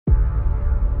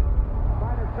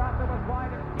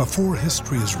Before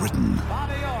history is written,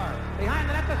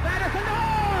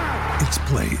 it's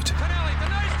played.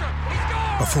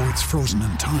 Before it's frozen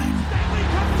in time,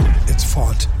 it's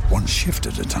fought one shift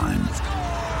at a time.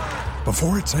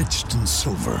 Before it's etched in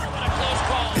silver,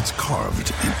 it's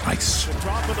carved in ice.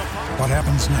 What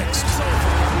happens next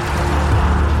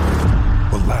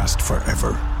will last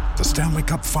forever. The Stanley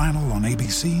Cup Final on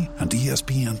ABC and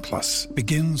ESPN Plus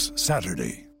begins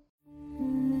Saturday.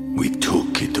 We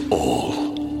took it all.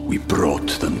 We brought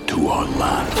them to our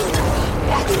land.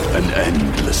 An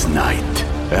endless night,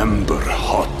 ember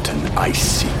hot and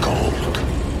icy cold.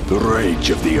 The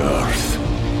rage of the earth.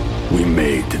 We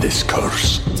made this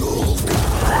curse.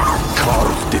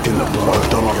 Carved it in the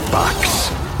blood on our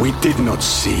backs. We did not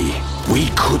see. We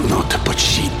could not, but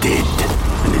she did.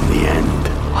 And in the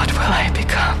end... What will I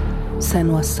become?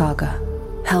 Senua's Saga.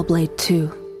 Hellblade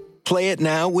 2. Play it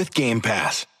now with Game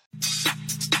Pass.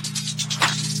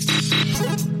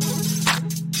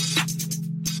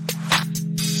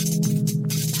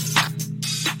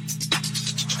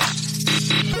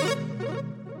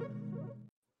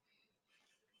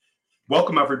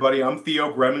 Welcome, everybody. I'm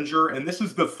Theo Greminger, and this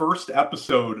is the first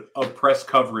episode of Press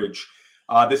Coverage.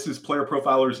 This is Player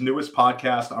Profiler's newest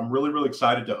podcast. I'm really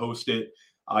excited to host it.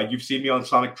 You've seen me on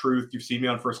Sonic Truth. You've seen me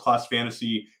on First Class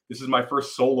Fantasy. This is my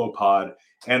first solo pod.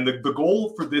 And the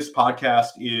goal for this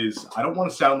podcast is I don't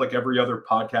want to sound like every other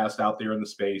podcast out there in the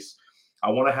space. I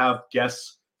want to have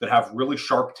guests that have really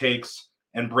sharp takes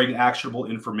and bring actionable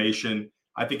information.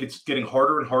 I think it's getting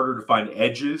harder and harder to find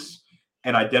edges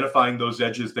and identifying those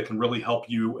edges that can really help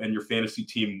you and your fantasy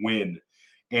team win.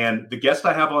 And the guest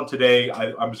I have on today,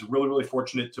 I was really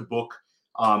fortunate to book.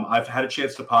 I've had a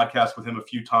chance to podcast with him a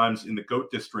few times in the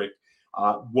GOAT District.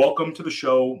 Welcome to the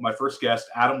show, my first guest,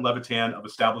 Adam Levitan of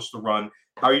Establish the Run.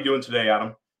 How are you doing today,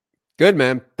 Adam? Good,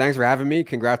 man. Thanks for having me.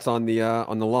 Congrats on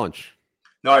the launch.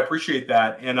 No, I appreciate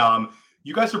that. And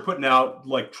you guys are putting out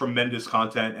like tremendous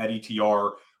content at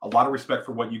ETR. A lot of respect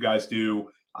for what you guys do.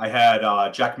 I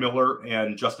had Jack Miller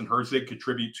and Justin Herzig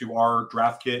contribute to our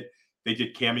draft kit. They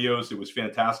did cameos. It was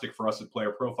fantastic for us at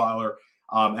Player Profiler.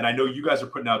 And I know you guys are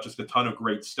putting out just a ton of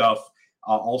great stuff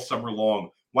all summer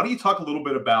long. Why don't you talk a little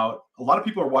bit about, a lot of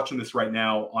people are watching this right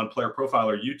now on Player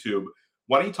Profiler YouTube.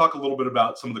 Why don't you talk a little bit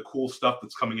about some of the cool stuff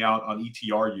that's coming out on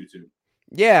ETR YouTube?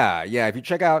 Yeah. If you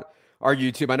check out our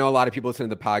YouTube, I know a lot of people listen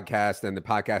to the podcast, and the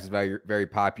podcast is very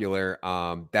popular.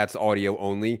 That's audio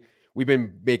only. We've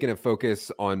been making a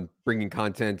focus on bringing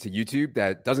content to YouTube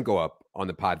that doesn't go up on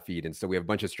the pod feed. And so we have a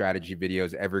bunch of strategy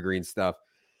videos, evergreen stuff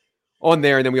on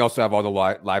there. And then we also have all the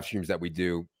live streams that we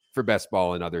do for best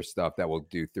ball and other stuff that we'll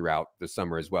do throughout the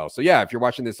summer as well. So yeah, if you're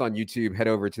watching this on YouTube, head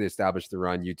over to the Establish the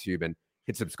Run YouTube and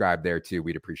hit subscribe there too.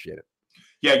 We'd appreciate it.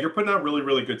 Yeah, you're putting out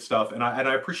really good stuff. And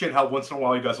I appreciate how once in a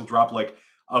while you guys will drop like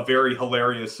a very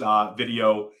hilarious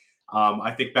video.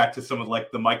 I think back to some of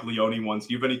like the Mike Leone ones.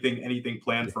 Do you have anything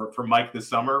planned for Mike this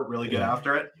summer? Really get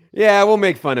after it? Yeah, we'll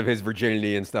make fun of his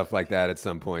virginity and stuff like that at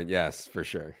some point. Yes, for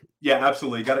sure. Yeah,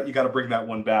 absolutely. You got to bring that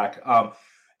one back.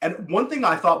 And one thing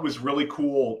I thought was really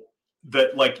cool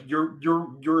that like you're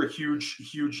a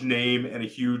huge name and a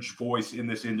huge voice in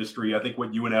this industry. I think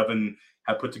what you and Evan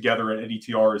have put together at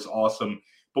ETR is awesome.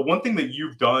 But one thing that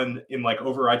you've done in like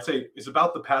over, I'd say, is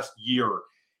about the past year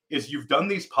is you've done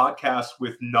these podcasts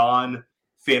with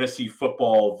non-fantasy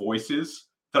football voices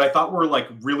that I thought were like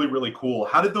really cool.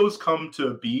 How did those come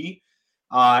to be?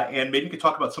 And maybe you could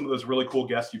talk about some of those really cool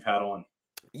guests you've had on.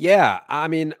 Yeah, I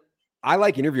mean, I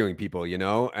like interviewing people, you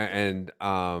know, and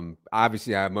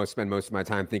obviously I spend most of my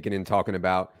time thinking and talking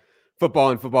about football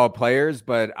and football players,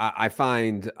 but I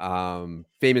find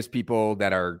famous people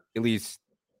that are at least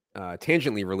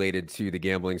tangentially related to the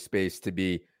gambling space to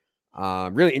be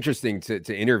really interesting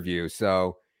to interview.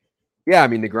 So yeah, I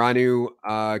mean,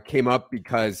 Negreanu came up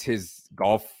because his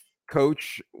golf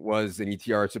coach was an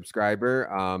ETR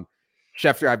subscriber.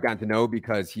 Schefter I've gotten to know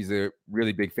because he's a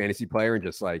really big fantasy player and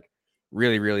just like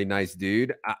really nice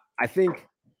dude. I think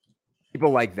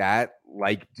people like that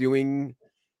like doing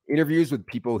interviews with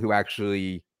people who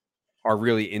actually are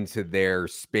really into their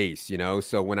space, you know?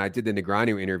 So when I did the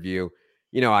Negreanu interview,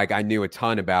 you know, like I knew a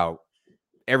ton about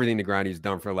everything Negreanu's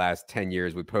done for the last 10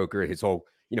 years with poker, his whole,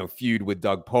 you know, feud with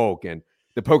Doug Polk and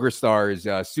the Poker Stars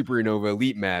Supernova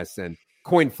Elite mess and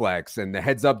CoinFlex and the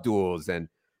heads up duels and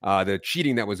the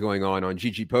cheating that was going on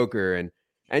GG Poker.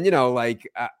 And you know, like,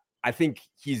 I think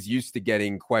he's used to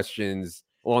getting questions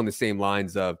along the same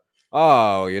lines of,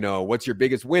 oh, you know, what's your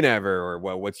biggest win ever? Or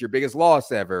well, what's your biggest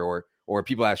loss ever? Or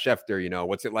people ask Schefter, you know,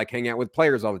 what's it like hanging out with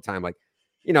players all the time? Like,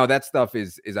 you know, that stuff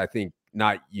is I think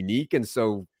not unique. And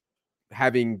so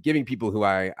giving people who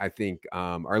I think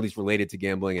are at least related to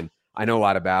gambling and I know a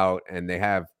lot about, and they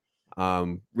have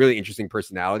really interesting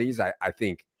personalities. I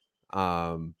think,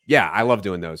 I love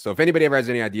doing those. So if anybody ever has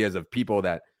any ideas of people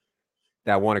that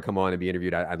want to come on and be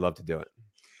interviewed, I'd love to do it.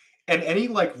 And any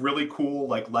like really cool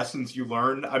like lessons you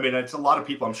learned? I mean, it's a lot of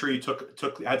people. I'm sure you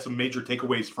had some major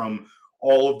takeaways from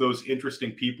all of those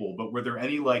interesting people, but were there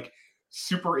any like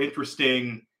super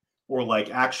interesting or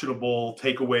like actionable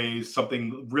takeaways,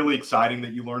 something really exciting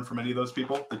that you learned from any of those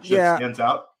people that just stands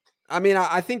out? I mean,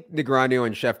 I think Negreanu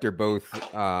and Schefter both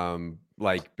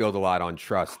like build a lot on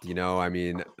trust. I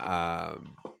mean,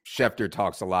 Schefter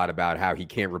talks a lot about how he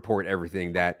can't report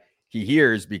everything that he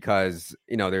hears because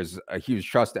there's a huge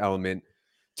trust element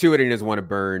to it, and he doesn't want to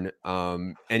burn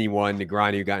anyone.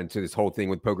 Negreanu got into this whole thing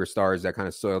with Poker Stars that kind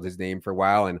of soiled his name for a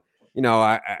while, and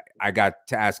I got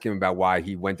to ask him about why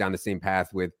he went down the same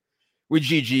path with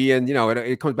Gigi, and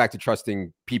it comes back to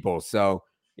trusting people. So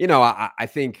I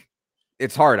think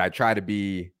it's hard. I try to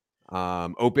be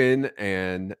open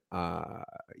and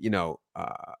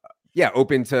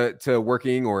open to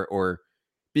working or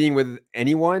being with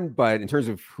anyone. But in terms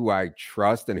of who I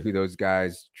trust and who those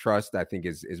guys trust, I think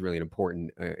is really an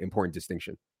important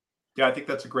distinction. Yeah, I think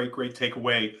that's a great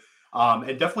takeaway.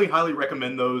 And definitely highly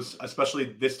recommend those,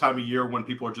 especially this time of year when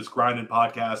people are just grinding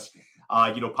podcasts.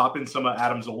 Pop in some of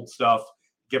Adam's old stuff,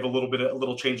 give a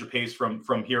little change of pace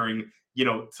from hearing,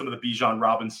 some of the Bijan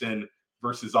Robinson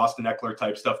versus Austin Eckler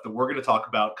type stuff that we're going to talk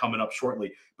about coming up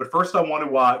shortly. But first, I want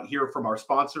to hear from our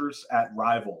sponsors at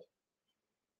Rival.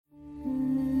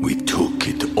 We took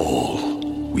it all.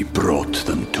 We brought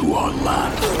them to our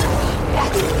land.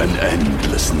 An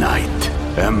endless night,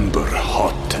 ember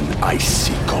hot and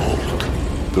icy cold.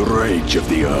 The rage of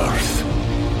the earth.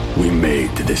 We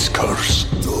made this curse.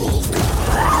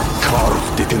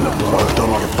 Carved it in the blood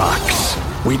on our backs.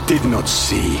 We did not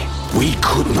see. We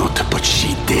could not, but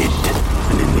she did.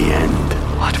 And in the end...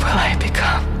 What will I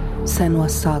become?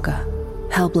 Senua's Saga.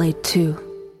 Hellblade 2.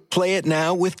 Play it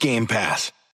now with Game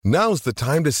Pass. Now's the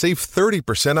time to save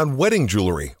 30% on wedding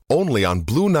jewelry, only on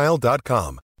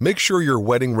BlueNile.com. Make sure your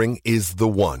wedding ring is the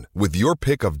one with your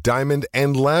pick of diamond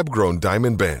and lab-grown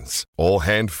diamond bands, all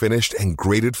hand-finished and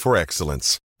graded for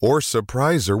excellence. Or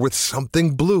surprise her with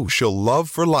something blue she'll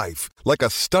love for life, like a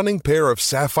stunning pair of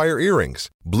sapphire earrings.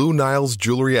 Blue Nile's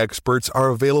jewelry experts are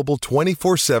available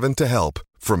 24/7 to help,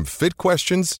 from fit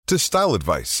questions to style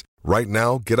advice. Right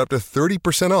now, get up to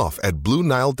 30% off at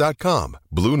BlueNile.com.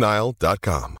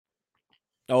 BlueNile.com.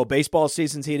 Oh, baseball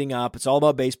season's heating up. It's all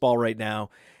about baseball right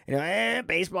now.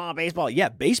 Baseball. Yeah,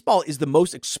 baseball is the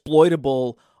most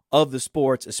exploitable of the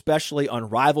sports, especially on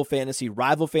Rival Fantasy,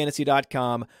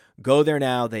 rivalfantasy.com. Go there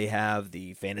now. They have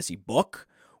the fantasy book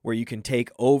where you can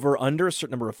take over under a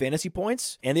certain number of fantasy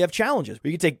points, and they have challenges where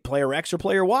you can take player X or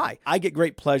player Y. I get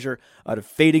great pleasure out of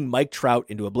fading Mike Trout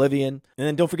into oblivion. And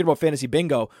then don't forget about Fantasy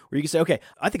Bingo, where you can say, okay,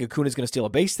 I think Acuna's going to steal a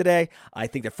base today. I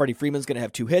think that Freddie Freeman's going to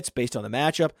have 2 hits based on the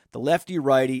matchup. The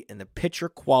lefty-righty and the pitcher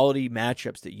quality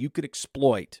matchups that you could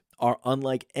exploit are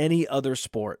unlike any other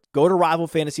sport. Go to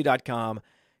rivalfantasy.com.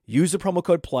 Use the promo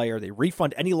code PLAYER. They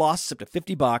refund any losses up to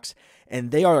 $50,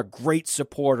 and they are a great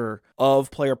supporter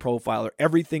of Player Profiler.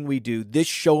 Everything we do, this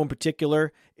show in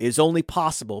particular, is only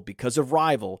possible because of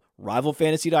Rival.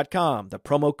 Rivalfantasy.com. The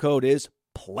promo code is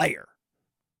PLAYER.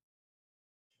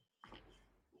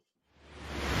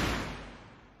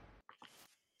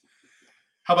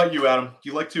 How about you, Adam? Do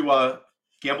you like to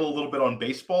gamble a little bit on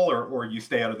baseball, or you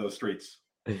stay out of those streets?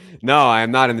 No, I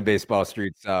am not in the baseball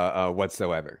streets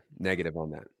whatsoever. Negative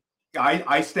on that.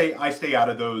 I stay out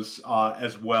of those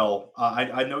as well.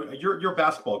 I know you're a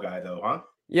basketball guy though, huh?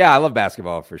 Yeah, I love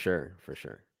basketball for sure.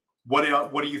 What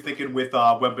are you thinking with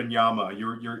Wembanyama?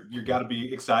 You got to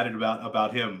be excited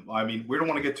about him. I mean, we don't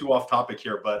want to get too off topic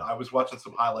here, but I was watching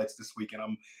some highlights this week,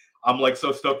 and I'm like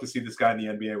so stoked to see this guy in the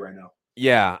NBA right now.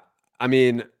 Yeah, I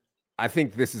mean, I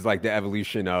think this is like the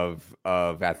evolution of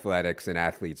athletics and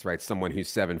athletes, right? Someone who's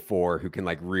 7'4", who can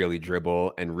like really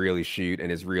dribble and really shoot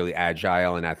and is really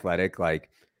agile and athletic. Like,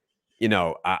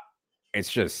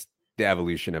 it's just the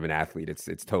evolution of an athlete.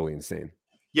 It's totally insane.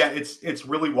 Yeah, it's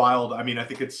really wild. I mean, I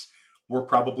think we're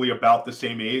probably about the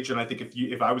same age, and I think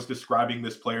if I was describing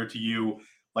this player to you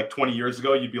like 20 years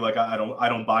ago, you'd be like, I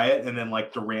don't buy it. And then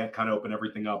like Durant kind of opened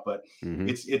everything up, but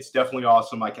it's definitely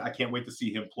awesome. I can't wait to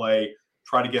see him play.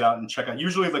 Try to get out and check out.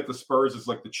 Usually like the Spurs is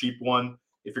like the cheap one.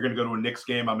 If you're going to go to a Knicks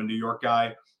game, I'm a New York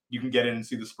guy. You can get in and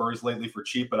see the Spurs lately for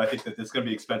cheap, but I think that it's going to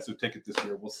be expensive ticket this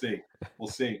year. We'll see.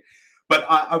 But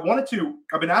I've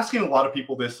been asking a lot of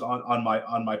people this on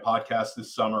my podcast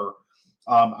this summer.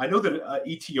 I know that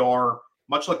ETR,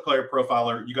 much like Player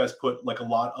Profiler, you guys put like a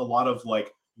lot of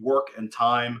like work and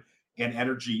time and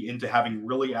energy into having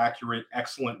really accurate,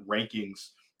 excellent rankings.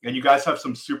 And you guys have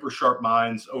some super sharp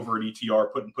minds over at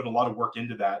ETR, putting a lot of work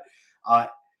into that. And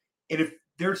if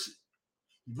there's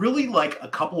really like a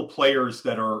couple of players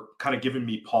that are kind of giving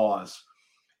me pause,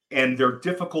 and they're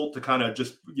difficult to kind of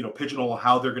just, pigeonhole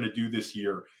how they're going to do this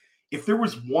year. If there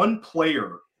was one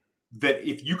player that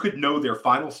if you could know their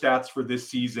final stats for this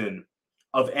season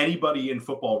of anybody in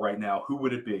football right now, who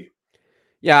would it be?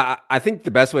 Yeah, I think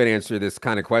the best way to answer this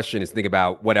kind of question is to think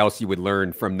about what else you would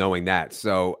learn from knowing that.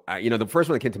 So, the first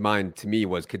one that came to mind to me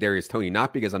was Kadarius Toney,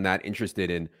 not because I'm not interested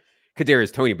in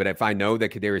Kadarius Toney, but if I know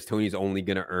that Kadarius Toney is only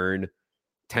going to earn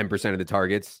 10% of the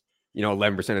targets,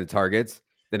 11% of the targets,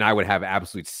 then I would have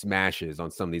absolute smashes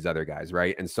on some of these other guys,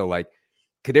 right? And so, like,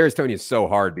 Kadarius Toney is so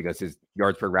hard because his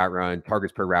yards per route run,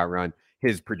 targets per route run,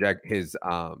 his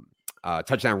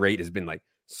touchdown rate has been like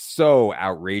so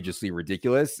outrageously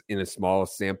ridiculous in a small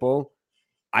sample.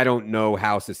 I don't know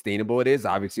how sustainable it is.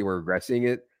 Obviously, we're regressing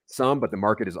it some, but the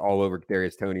market is all over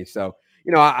Kadarius Toney. So,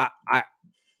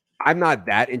 I'm not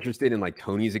that interested in like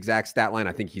Toney's exact stat line.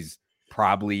 I think he's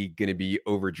probably going to be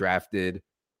overdrafted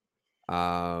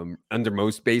under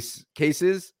most base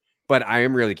cases, but I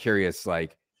am really curious,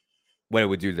 like, what it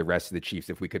would do to the rest of the Chiefs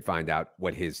if we could find out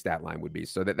what his stat line would be.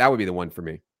 So that would be the one for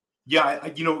me. Yeah,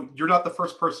 you're not the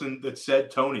first person that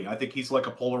said Toney. I think he's like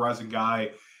a polarizing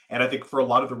guy. And I think for a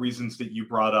lot of the reasons that you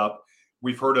brought up,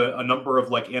 we've heard a number of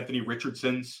like Anthony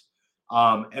Richardson's,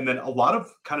 and then a lot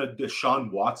of kind of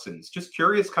Deshaun Watson's. Just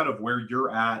curious kind of where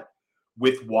you're at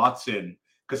with Watson,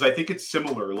 because I think it's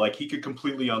similar. Like he could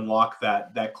completely unlock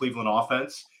that Cleveland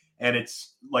offense. And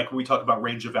it's like we talk about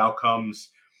range of outcomes.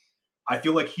 I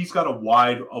feel like he's got a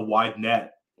wide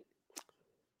net.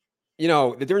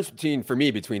 The difference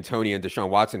between Toney and Deshaun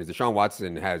Watson is Deshaun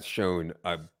Watson has shown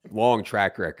a long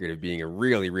track record of being a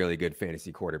really, really good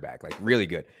fantasy quarterback, like really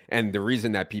good. And the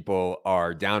reason that people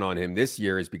are down on him this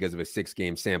year is because of a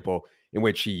 6-game sample in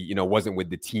which he, wasn't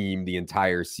with the team the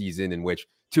entire season, in which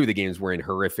 2 of the games were in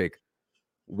horrific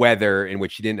weather, in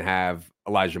which he didn't have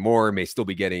Elijah Moore, may still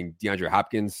be getting DeAndre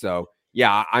Hopkins. So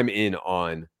yeah, I'm in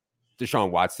on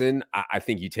Deshaun Watson. I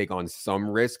think you take on some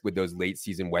risk with those late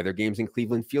season weather games in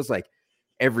Cleveland. Feels like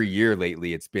every year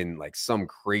lately, it's been like some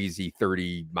crazy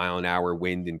 30-mile-an-hour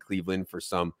wind in Cleveland for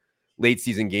some late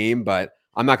season game, but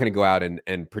I'm not going to go out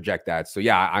and project that. So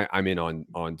yeah, I'm in on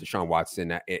Deshaun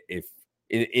Watson if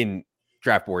in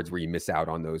draft boards where you miss out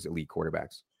on those elite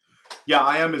quarterbacks. Yeah,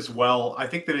 I am as well. I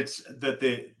think that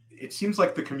it seems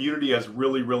like the community has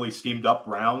really, really steamed up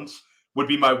Browns. Would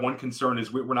be my one concern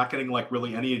is we're not getting like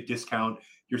really any discount.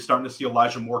 You're starting to see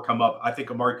Elijah Moore come up. I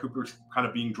think Amari Cooper's kind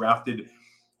of being drafted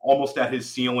almost at his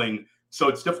ceiling. So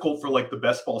it's difficult for like the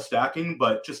best ball stacking,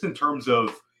 but just in terms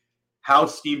of how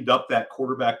steamed up that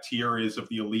quarterback tier is of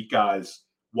the elite guys,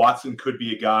 Watson could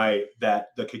be a guy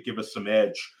that could give us some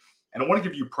edge. And I want to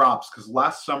give you props because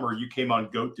last summer you came on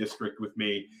GOAT District with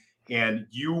me, and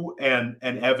you and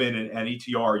Evan and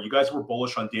ETR, you guys were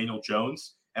bullish on Daniel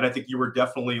Jones. And I think you were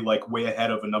definitely like way ahead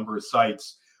of a number of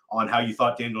sites on how you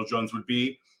thought Daniel Jones would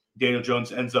be. Daniel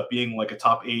Jones ends up being like a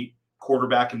top 8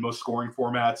 quarterback in most scoring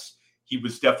formats. He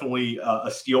was definitely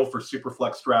a steal for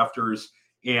Superflex drafters,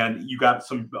 and you got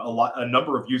a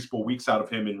number of usable weeks out of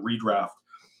him in redraft.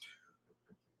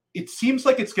 It seems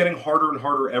like it's getting harder and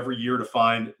harder every year to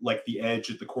find like the edge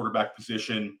at the quarterback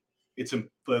position.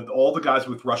 All the guys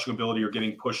with rushing ability are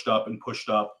getting pushed up.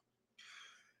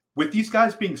 With these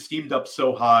guys being steamed up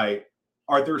so high,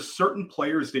 are there certain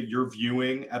players that you're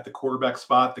viewing at the quarterback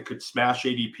spot that could smash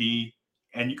ADP?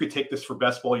 And you could take this for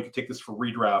best ball, you could take this for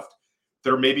redraft,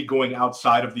 that are maybe going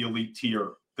outside of the elite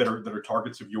tier that are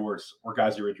targets of yours or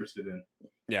guys you're interested in?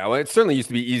 Yeah, well, it certainly used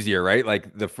to be easier, right?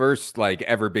 Like the first like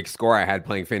ever big score I had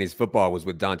playing fantasy football was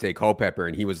with Dante Culpepper,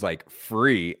 and he was like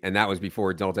free, and that was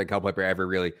before Dante Culpepper ever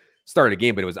really started a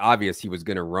game, but it was obvious he was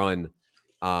going to run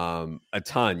a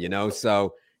ton,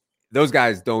 So those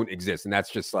guys don't exist, and that's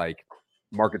just like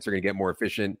markets are going to get more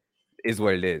efficient, is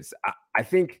what it is. I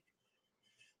think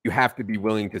you have to be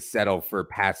willing to settle for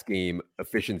pass game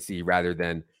efficiency rather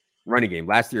than running game.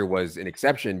 Last year was an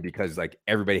exception because like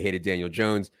everybody hated Daniel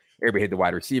Jones. Everybody hated the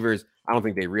wide receivers. I don't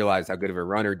think they realized how good of a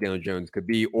runner Daniel Jones could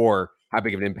be or how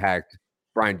big of an impact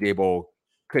Brian Daboll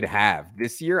could have.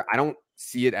 This year, I don't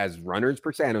see it as runners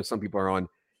per se. I know some people are on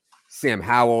Sam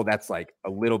Howell. That's like a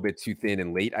little bit too thin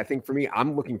and late. I think for me,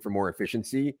 I'm looking for more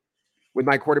efficiency with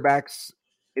my quarterbacks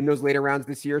in those later rounds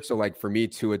this year. So like for me,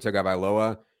 Tua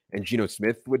Tagovailoa and Geno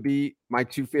Smith would be my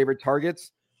 2 favorite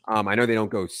targets. I know they don't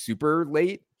go super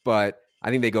late, but I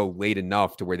think they go late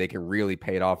enough to where they can really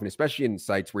pay it off. And especially in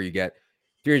sites where you get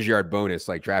 300-yard bonus,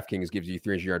 like DraftKings gives you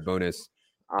 300-yard bonus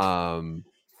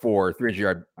for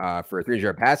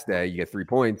 300-yard pass day, you get 3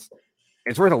 points.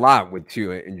 It's worth a lot with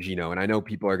Tua and Geno. And I know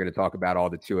people are going to talk about all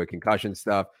the Tua concussion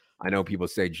stuff. I know people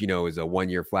say Geno is a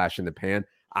one-year flash in the pan.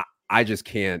 I just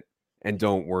can't and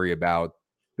don't worry about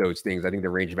those things. I think the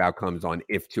range of outcomes on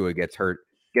if Tua gets hurt,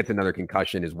 gets another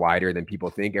concussion is wider than people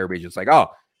think. Everybody's just like, oh,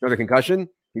 another concussion?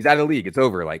 He's out of the league. It's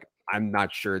over. Like, I'm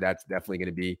not sure that's definitely going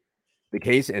to be the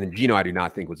case. And Geno, I do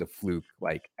not think was a fluke,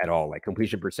 like, at all. Like,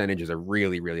 completion percentage is a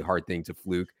really, really hard thing to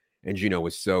fluke. And Geno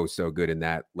was so good in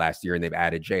that last year. And they've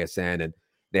added JSN, and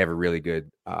they have a really good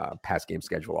pass game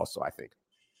schedule also, I think.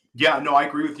 Yeah, no, I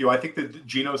agree with you. I think that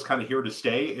Geno's kind of here to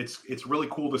stay. It's really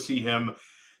cool to see him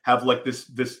have like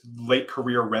this late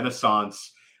career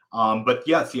renaissance. But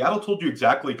yeah, Seattle told you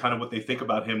exactly kind of what they think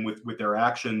about him with their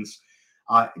actions.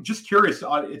 Just curious,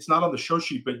 it's not on the show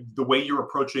sheet, but the way you're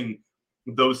approaching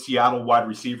those Seattle wide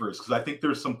receivers, because I think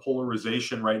there's some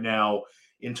polarization right now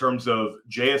in terms of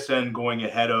JSN going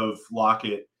ahead of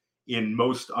Lockett in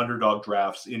most underdog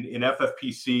drafts. In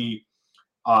FFPC,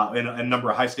 in a number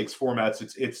of high stakes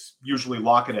formats, it's usually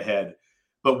Lockett ahead.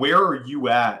 But where are you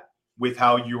at with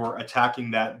how you're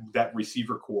attacking that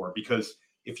receiver core? Because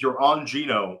if you're on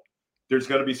Geno, there's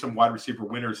going to be some wide receiver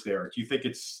winners there. Do you think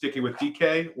it's sticking with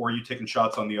DK, or are you taking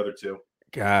shots on the other two?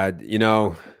 God,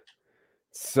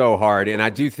 so hard. And I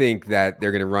do think that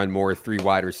they're going to run more 3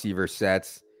 wide receiver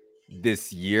sets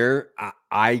this year.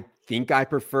 I think I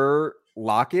prefer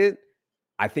Lockett.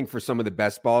 I think for some of the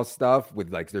best ball stuff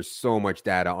with like, there's so much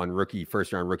data on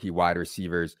first round rookie wide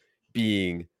receivers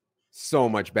being so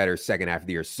much better second half of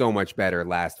the year, so much better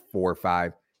last 4,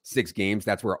 5, 6 games.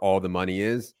 That's where all the money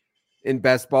is in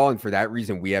best ball. And for that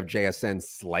reason, we have JSN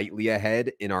slightly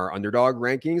ahead in our underdog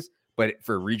rankings. But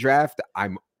for redraft, I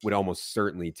would almost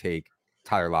certainly take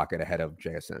Tyler Lockett ahead of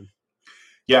JSN.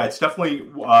 Yeah, it's definitely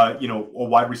a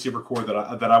wide receiver core that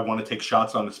I want to take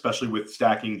shots on, especially with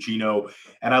stacking Geno.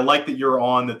 And I like that you're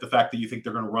on that. The fact that you think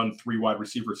they're going to run 3 wide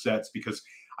receiver sets, because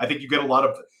I think you get a lot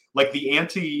of like the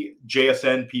anti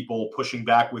JSN people pushing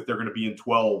back with they're going to be in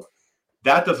 12.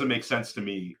 That doesn't make sense to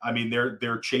me. I mean,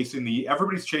 they're chasing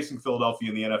everybody's chasing Philadelphia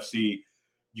in the NFC.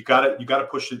 You got to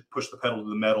push the pedal to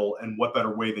the metal, and what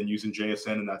better way than using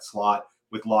JSN in that slot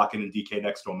with Lockett and DK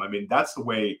next to him? I mean, that's the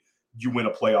way you win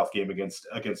a playoff game against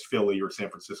Philly or San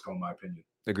Francisco, in my opinion.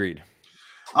 Agreed.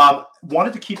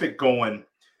 Wanted to keep it going.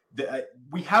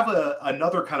 We have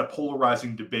another kind of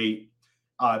polarizing debate.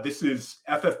 This is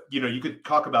you could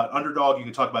talk about underdog, you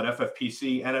can talk about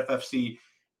FFPC, NFFC,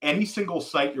 any single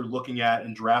site you're looking at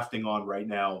and drafting on right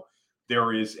now.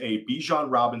 There is a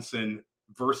Bijan Robinson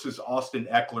versus Austin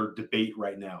Eckler debate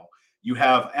right now. You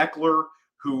have Eckler,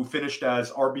 who finished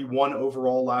as RB1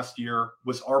 overall last year,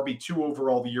 was RB2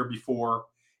 overall the year before,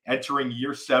 entering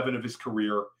year 7 of his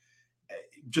career.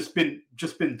 Just been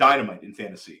dynamite in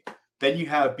fantasy. Then you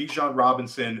have Bijan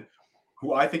Robinson,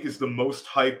 who I think is the most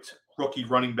hyped rookie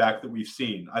running back that we've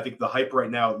seen. I think the hype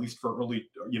right now, at least for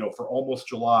for almost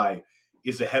July,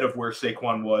 is ahead of where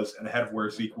Saquon was and ahead of where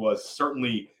Zeke was.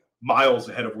 Certainly miles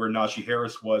ahead of where Najee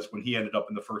Harris was when he ended up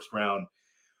in the first round.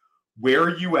 Where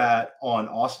are you at on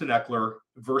Austin Eckler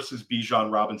versus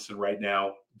Bijan Robinson right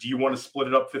now? Do you want to split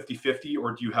it up 50-50,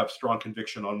 or do you have strong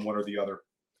conviction on one or the other?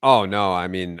 Oh, no. I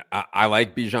mean, I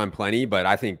like Bijan plenty, but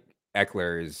I think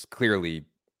Eckler is clearly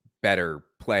better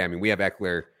play. I mean, we have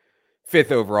Eckler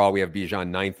 5th overall. We have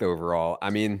Bijan 9th overall. I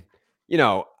mean,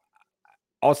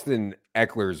 Austin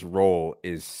Eckler's role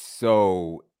is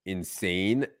so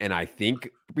insane, and I think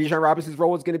Bijan Robinson's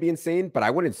role is going to be insane, but I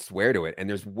wouldn't swear to it. And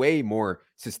there's way more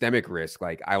systemic risk.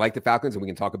 Like, I like the Falcons, and we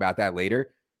can talk about that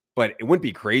later, but it wouldn't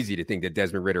be crazy to think that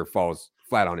Desmond Ridder falls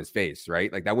flat on his face,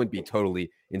 right? Like, that wouldn't be totally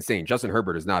insane. Justin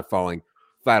Herbert is not falling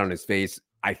flat on his face.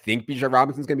 I think Bijan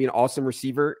Robinson's going to be an awesome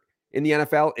receiver in the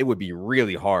NFL. It would be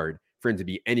really hard for him to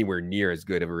be anywhere near as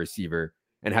good of a receiver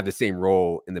and have the same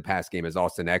role in the pass game as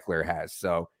Austin Eckler has.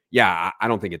 So, yeah, I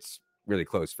don't think it's really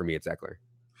close. For me, it's Eckler.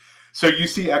 So you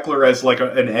see Eckler as like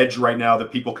an edge right now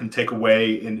that people can take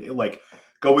away and like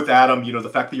go with Adam. The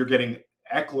fact that you're getting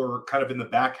Eckler kind of in the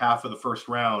back half of the first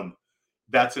round,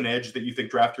 that's an edge that you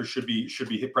think drafters should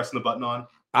be pressing the button on.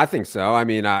 I think so. I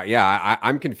mean,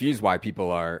 I'm confused why people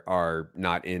are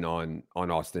not in on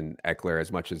Austin Eckler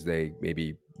as much as they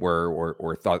maybe were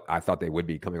or thought they would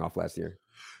be coming off last year.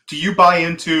 Do you buy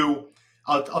into?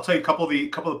 I'll tell you a couple of the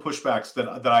pushbacks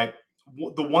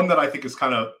the one that I think is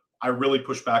kind of I really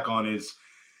push back on is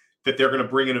that they're going to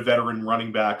bring in a veteran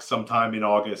running back sometime in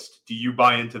August. Do you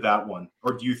buy into that one,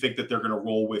 or do you think that they're going to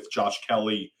roll with Josh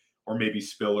Kelly or maybe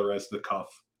Spiller as the cuff?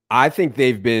 I think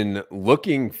they've been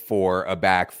looking for a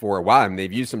back for a while. I mean,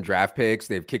 they've used some draft picks.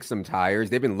 They've kicked some tires.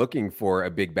 They've been looking for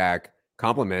a big back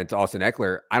complement to Austin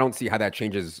Eckler, I don't see how that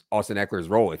changes Austin Eckler's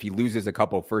role. If he loses a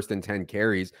couple 1st and 10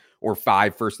 carries or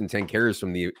 5 1st and 10 carries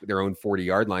from their own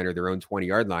 40-yard line or their own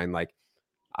 20-yard line, like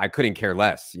I couldn't care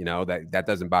less, that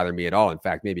doesn't bother me at all. In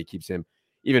fact, maybe it keeps him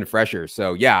even fresher.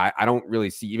 So yeah, I don't really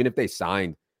see, even if they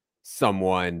signed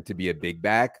someone to be a big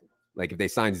back, like if they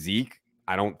signed Zeke,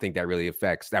 I don't think that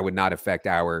would not affect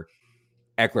our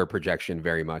Eckler projection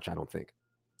very much, I don't think.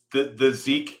 The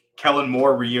Zeke Kellen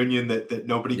Moore reunion that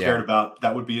nobody cared about,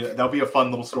 that would be a fun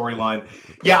little storyline.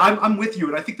 Yeah, I'm with you,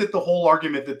 and I think that the whole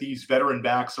argument that these veteran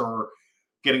backs are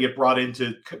going to get brought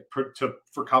into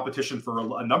for competition for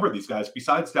a number of these guys,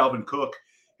 besides Dalvin Cook,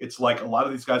 it's like a lot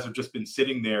of these guys have just been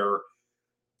sitting there.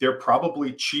 They're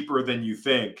probably cheaper than you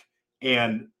think,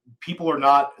 and people are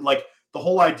not like the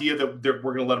whole idea that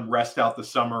we're going to let them rest out the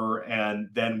summer and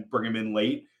then bring them in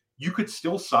late. You could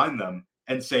still sign them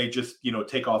and say, just,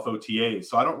 take off OTAs.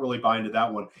 So I don't really buy into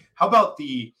that one. How about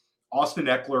the Austin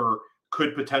Eckler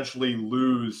could potentially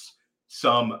lose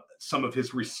some of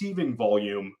his receiving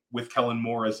volume with Kellen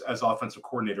Moore as offensive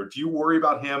coordinator? Do you worry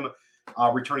about him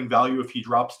returning value if he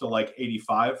drops to like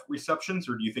 85 receptions,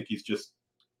 or do you think he's just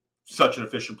such an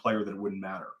efficient player that it wouldn't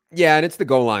matter? Yeah, and it's the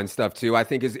goal line stuff too, I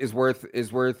think is worth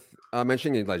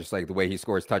mentioning, just like the way he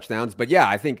scores touchdowns. But yeah,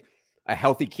 I think a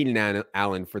healthy Keenan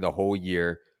Allen for the whole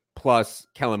year, plus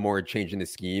Kellen Moore changing the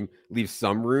scheme, leaves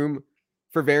some room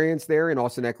for variance there in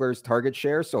Austin Eckler's target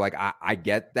share. So like I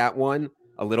get that one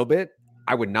a little bit.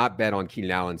 I would not bet on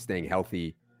Keenan Allen staying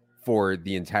healthy for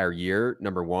the entire year,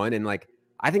 number one. And like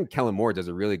I think Kellen Moore does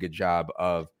a really good job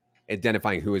of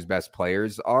identifying who his best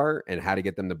players are and how to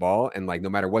get them the ball. And like no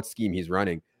matter what scheme he's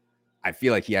running, I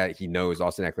feel like he knows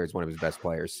Austin Eckler is one of his best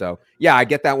players. So yeah, I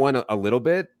get that one a little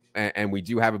bit. And we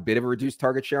do have a bit of a reduced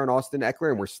target share on Austin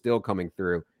Eckler, and we're still coming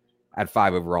through at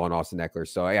 5 overall on Austin Eckler.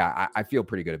 So yeah, I feel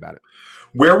pretty good about it.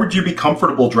 Where would you be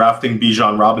comfortable drafting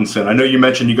Bijan Robinson? I know you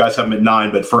mentioned you guys have him at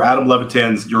 9, but for Adam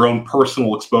Levitan's, your own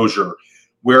personal exposure,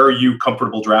 where are you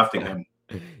comfortable drafting him?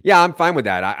 Yeah, I'm fine with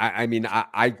that. I mean,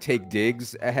 I take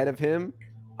Diggs ahead of him.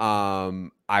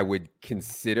 I would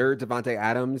consider Devontae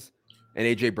Adams and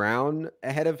AJ Brown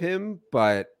ahead of him,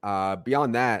 but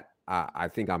beyond that, I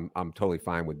think I'm totally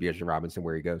fine with Bijan Robinson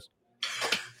where he goes.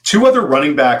 2 other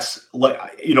running backs,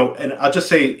 and I'll just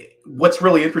say what's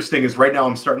really interesting is right now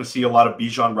I'm starting to see a lot of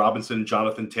Bijan Robinson,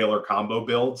 Jonathan Taylor combo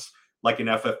builds like in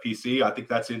FFPC. I think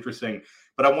that's interesting,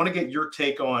 but I want to get your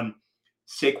take on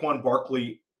Saquon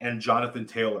Barkley and Jonathan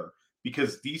Taylor,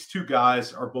 because these 2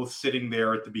 guys are both sitting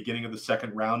there at the beginning of the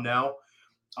second round now.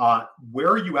 Where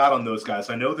are you at on those guys?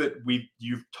 I know that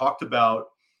you've talked about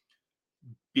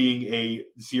being a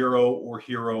zero or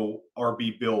hero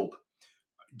RB build.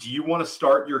 Do you want to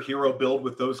start your hero build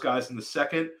with those guys in the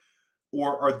second,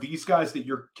 or are these guys that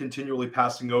you're continually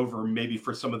passing over maybe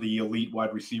for some of the elite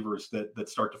wide receivers that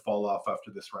start to fall off after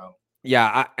this round?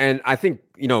 Yeah, I think,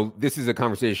 this is a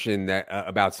conversation that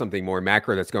about something more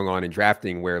macro that's going on in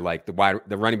drafting, where like the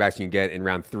running backs you can get in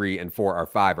round 3 and 4 or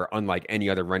 5 are unlike any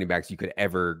other running backs you could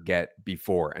ever get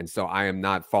before. And so I am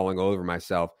not falling all over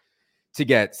myself to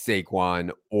get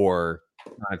Saquon or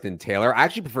Jonathan Taylor. I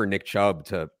actually prefer Nick Chubb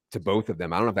to both of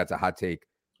them. I don't know if that's a hot take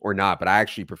or not, but I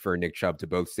actually prefer Nick Chubb to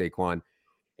both Saquon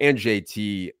and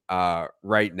JT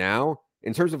right now.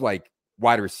 In terms of like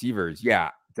wide receivers,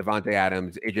 yeah, Devontae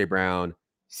Adams, AJ Brown,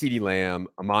 CeeDee Lamb,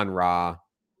 Amon-Ra,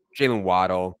 Jalen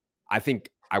Waddle. I think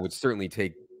I would certainly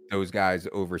take those guys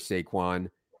over Saquon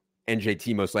and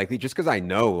JT most likely, just because I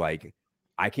know like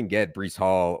I can get Breece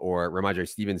Hall or Ramondre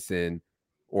Stevenson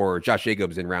or Josh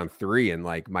Jacobs in round 3, and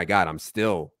like, my God, I'm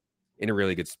still in a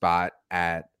really good spot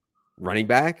at running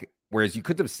back. Whereas you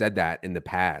couldn't have said that in the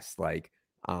past. Like,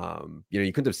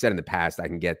 you couldn't have said in the past, I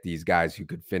can get these guys who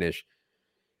could finish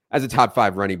as a top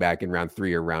 5 running back in round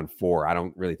 3 or round 4. I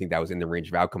don't really think that was in the range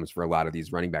of outcomes for a lot of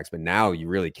these running backs, but now you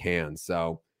really can.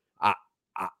 So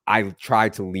I try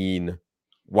to lean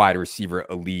wide receiver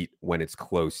elite when it's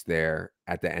close there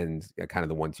at the end, kind of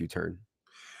the 1-2 turn.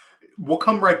 We'll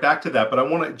come right back to that, but I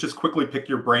want to just quickly pick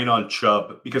your brain on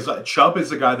Chubb, because Chubb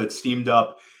is a guy that steamed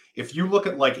up. If you look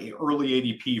at like early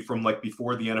ADP from like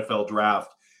before the NFL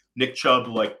draft, Nick Chubb,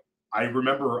 like I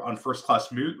remember on First Class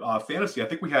Fantasy, I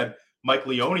think we had Mike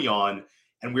Leone on,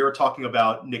 and we were talking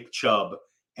about Nick Chubb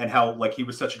and how like he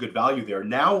was such a good value there.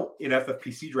 Now in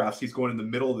FFPC drafts, he's going in the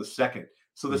middle of the second.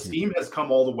 So the steam has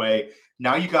come all the way.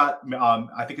 Now you got,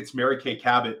 I think it's Mary Kay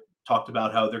Cabot talked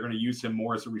about how they're going to use him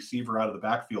more as a receiver out of the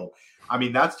backfield. I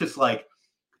mean, that's just like,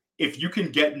 if you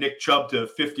can get Nick Chubb to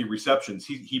 50 receptions,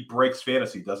 he breaks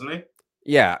fantasy, doesn't he?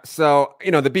 Yeah. So,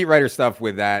 the beat writer stuff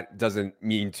with that doesn't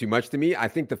mean too much to me. I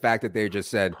think the fact that they just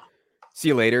said, see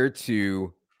you later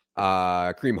to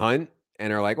Kareem Hunt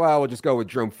and are like, well, we'll just go with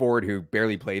Jerome Ford, who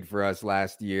barely played for us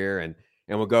last year, and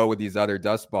we'll go with these other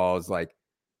dust balls. Like,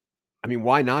 I mean,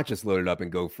 why not just load it up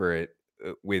and go for it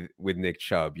with Nick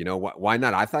Chubb? You know, why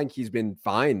not? I think he's been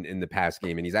fine in the past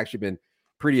game, and he's actually been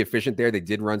pretty efficient there. They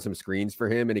did run some screens for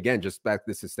him, and again, just back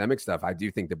to the systemic stuff, I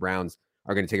do think the Browns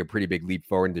are going to take a pretty big leap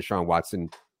forward, and Deshaun Watson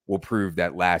will prove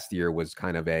that last year was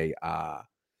kind of a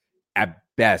at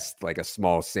best like a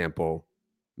small sample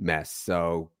mess.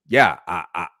 So yeah,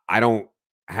 I don't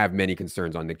have many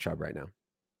concerns on Nick Chubb right now.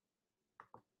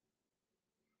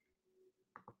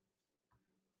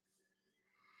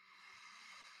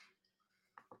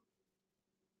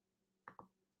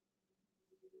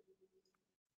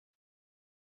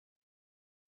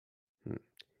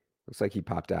 Looks like he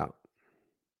popped out.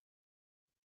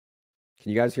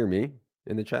 Can you guys hear me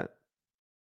in the chat?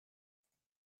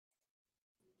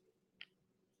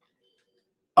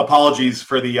 Apologies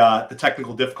for the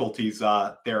technical difficulties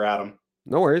there, Adam.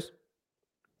 No worries.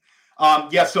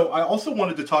 Yeah, so I also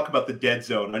wanted to talk about the dead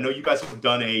zone. I know you guys have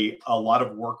done a lot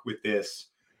of work with this,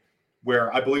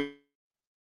 where I believe.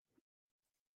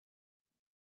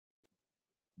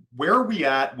 Where are we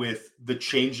at with the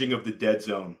changing of the dead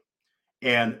zone?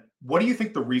 And what do you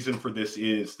think the reason for this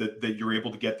is that you're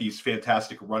able to get these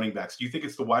fantastic running backs? Do you think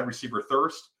it's the wide receiver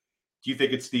thirst? Do you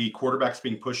think it's the quarterbacks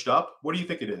being pushed up? What do you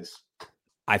think it is?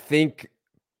 I think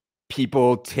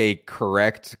people take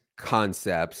correct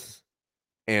concepts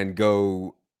and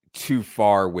go too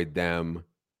far with them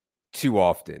too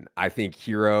often. I think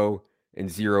hero and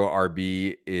zero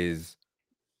RB is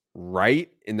right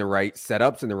in the right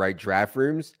setups in the right draft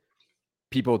rooms.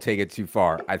 People take it too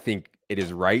far. I think it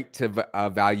is right to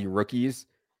value rookies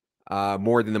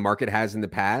more than the market has in the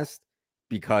past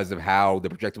because of how the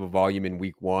projectable volume in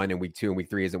week 1 and week 2 and week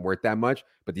 3 isn't worth that much.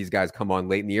 But these guys come on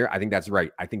late in the year. I think that's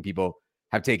right. I think people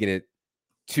have taken it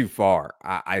too far.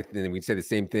 I think we'd say the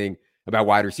same thing about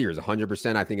wide receivers.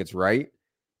 100%. I think it's right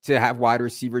to have wide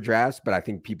receiver drafts, but I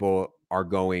think people are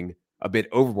going a bit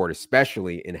overboard,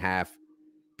 especially in half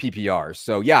PPR.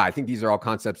 So yeah, I think these are all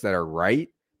concepts that are right,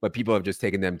 but people have just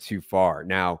taken them too far.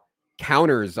 Now,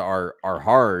 counters are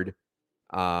hard,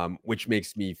 which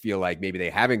makes me feel like maybe they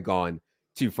haven't gone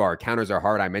too far. Counters are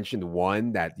hard. I mentioned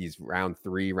one that these round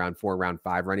 3, round 4, round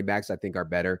 5 running backs I think are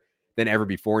better than ever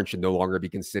before and should no longer be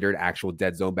considered actual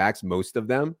dead zone backs, most of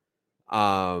them.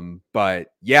 But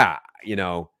yeah, you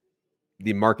know,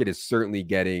 the market is certainly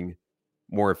getting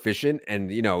more efficient,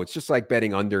 and you know, it's just like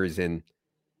betting unders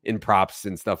in props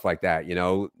and stuff like that. You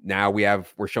know, now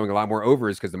we're showing a lot more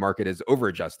overs because the market is over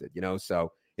adjusted, you know,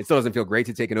 so it still doesn't feel great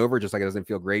to take an over, just like it doesn't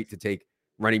feel great to take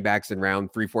running backs in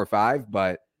round 3, 4, 5.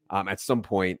 But at some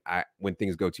point, when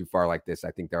things go too far like this,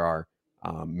 I think there are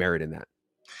merit in that.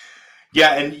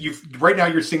 Yeah, and right now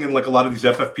you're seeing in like a lot of these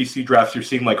FFPC drafts, you're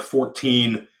seeing like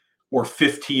 14 or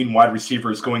 15 wide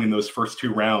receivers going in those first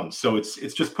 2 rounds. So it's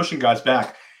just pushing guys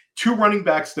back. 2 running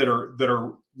backs that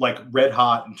are like red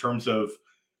hot in terms of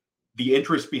the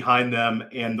interest behind them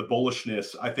and the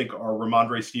bullishness, I think, are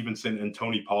Ramondre Stevenson and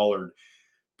Tony Pollard.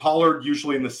 Pollard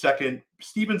usually in the second.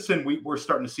 Stevenson, we're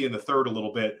starting to see in the third a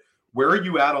little bit. Where are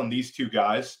you at on these 2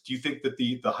 guys? Do you think that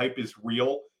the hype is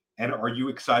real? And are you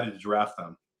excited to draft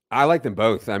them? I like them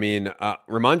both. I mean,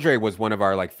 Ramondre was one of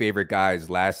our like favorite guys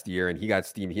last year, and he got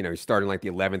steamed. You know, he started in like the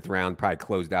 11th round, probably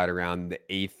closed out around the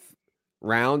 8th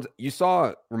round. You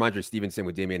saw Ramondre Stevenson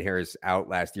with Damian Harris out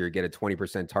last year get a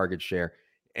 20% target share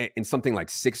in something like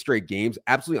 6 straight games.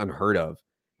 Absolutely unheard of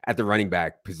at the running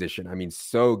back position. I mean,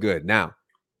 so good. Now,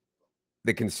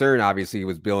 the concern obviously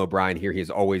was Bill O'Brien here. He has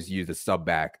always used a sub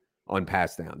back on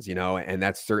pass downs, you know, and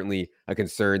that's certainly a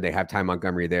concern. They have Ty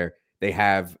Montgomery there. They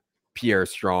have Pierre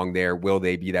Strong there. Will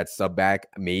they be that sub back?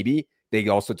 Maybe. They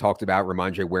also talked about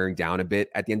Ramondre wearing down a bit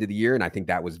at the end of the year, and I think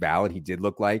that was valid. He did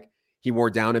look like he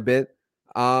wore down a bit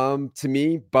to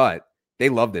me, but they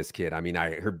love this kid. I mean,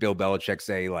 I heard Bill Belichick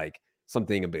say like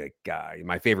something like,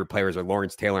 my favorite players are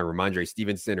Lawrence Taylor and Ramondre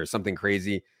Stevenson or something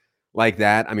crazy like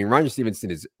that. I mean, Ramondre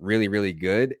Stevenson is really, really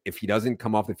good. If he doesn't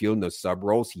come off the field in those sub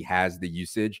roles, he has the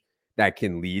usage that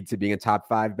can lead to being a top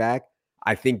 5 back.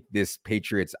 I think this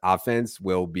Patriots offense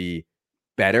will be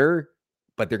better,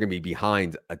 but they're going to be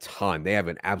behind a ton. They have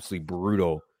an absolutely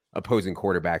brutal opposing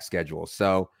quarterback schedule.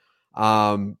 So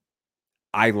I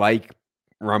like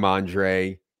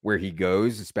Ramondre where he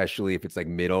goes, especially if it's like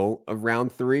middle of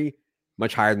round 3.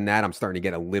 Much higher than that, I'm starting to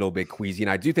get a little bit queasy. And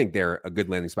I do think they're a good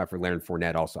landing spot for Leonard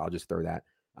Fournette also. I'll just throw that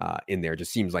in there. It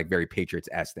just seems like very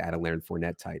Patriots-esque to add a Leonard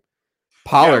Fournette type.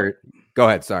 Pollard, go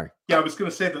ahead, sorry. Yeah, I was going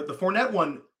to say that the Fournette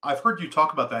one, I've heard you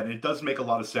talk about that, and it does make a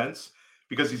lot of sense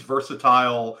because he's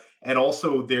versatile, and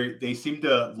also they seem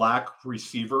to lack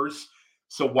receivers.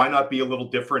 So why not be a little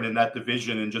different in that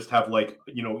division and just have like,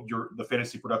 the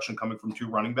fantasy production coming from 2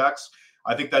 running backs?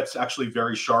 I think that's actually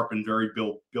very sharp and very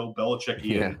Bill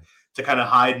Belichickian to kind of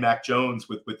hide Mac Jones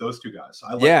with those 2 guys.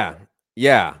 I like that.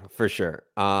 Yeah, for sure.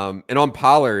 And on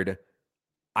Pollard,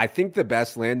 I think the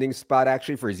best landing spot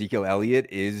actually for Ezekiel Elliott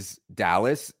is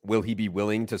Dallas. Will he be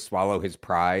willing to swallow his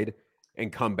pride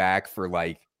and come back for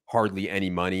like hardly any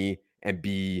money and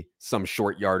be some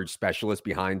short yardage specialist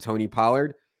behind Tony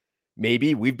Pollard?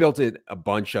 Maybe. We've built a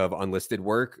bunch of unlisted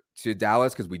work to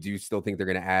Dallas because we do still think they're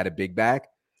going to add a big back.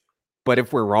 But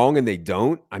if we're wrong and they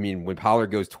don't, I mean, when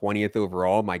Pollard goes 20th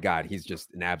overall, my God, he's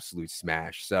just an absolute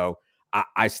smash. So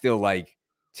I still like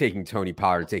taking Tony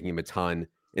Pollard, taking him a ton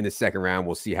in the second round.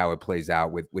 We'll see how it plays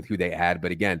out with who they add.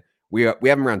 But again, we have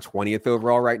him around 20th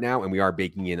overall right now, and we are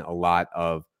baking in a lot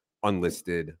of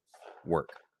unlisted work.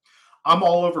 I'm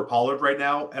all over Pollard right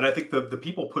now, and I think the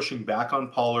people pushing back on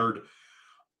Pollard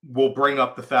will bring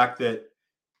up the fact that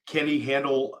can he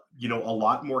handle, a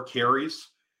lot more carries?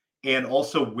 And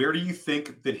also, where do you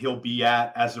think that he'll be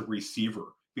at as a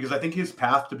receiver? Because I think his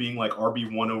path to being like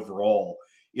RB1 overall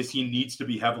is he needs to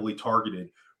be heavily targeted.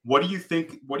 What do you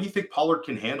think Pollard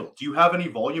can handle? Do you have any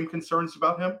volume concerns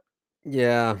about him?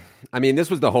 Yeah. I mean, this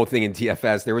was the whole thing in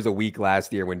TFS. There was a week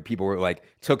last year when people were like,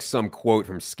 took some quote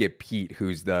from Skip Pete,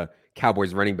 who's the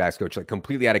Cowboys running backs coach, like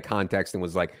completely out of context and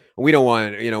was like, we don't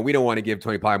want to give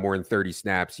Tony Pollard more than 30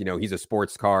 snaps. He's a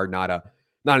sports car, not an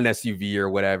SUV or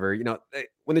whatever.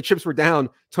 When the chips were down,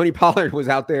 Tony Pollard was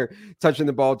out there touching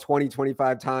the ball 20,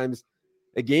 25 times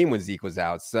a game when Zeke was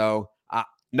out. So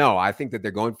no, I think that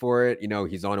they're going for it.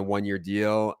 He's on a 1-year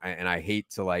deal, and I hate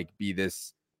to like be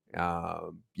this,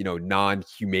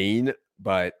 non-humane,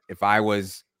 but if I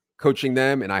was coaching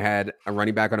them and I had a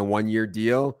running back on a 1-year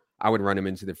deal, I would run him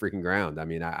into the freaking ground. I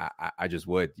mean, I just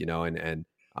would, and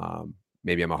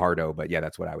maybe I'm a hardo, but yeah,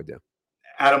 that's what I would do.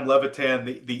 Adam Levitan,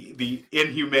 the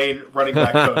inhumane running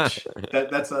back coach.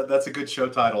 That's a good show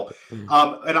title.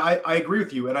 And I agree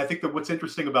with you. And I think that what's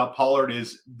interesting about Pollard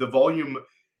is the volume,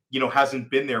 hasn't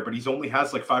been there, but he's only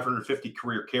has like 550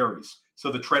 career carries.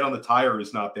 So the tread on the tire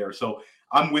is not there. So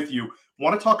I'm with you.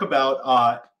 Want to talk about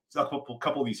a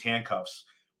couple of these handcuffs.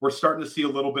 We're starting to see a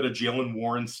little bit of Jalen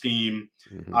Warren steam.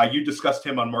 Mm-hmm. You discussed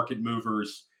him on Market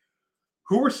Movers.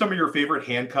 Who are some of your favorite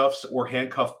handcuffs or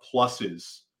handcuff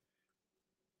pluses?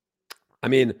 I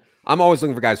mean, I'm always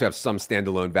looking for guys who have some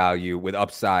standalone value with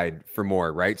upside for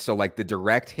more, right? So like the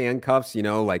direct handcuffs,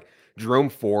 like Jerome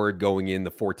Ford going in the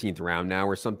 14th round now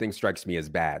or something strikes me as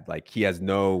bad. Like he has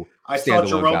no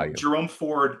standalone value. Jerome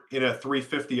Ford in a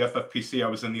 350 FFPC I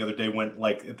was in the other day went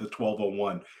like at the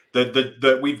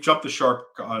 1201. We've jumped the shark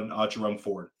on Jerome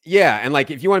Ford. Yeah, and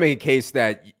like if you want to make a case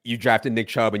that you drafted Nick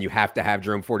Chubb and you have to have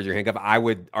Jerome Ford as your handcuff, I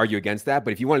would argue against that.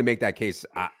 But if you want to make that case,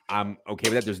 I'm okay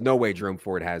with that. There's no way Jerome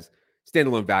Ford has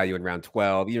standalone value in round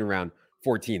 12, even around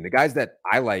 14. The guys that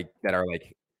I like that are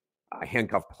like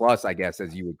handcuff plus, I guess,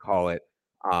 as you would call it,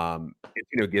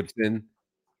 Antonio Gibson,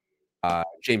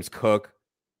 James Cook,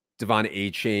 Devon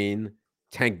A-Chain,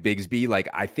 Tank Bigsby. Like,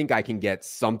 I think I can get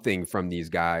something from these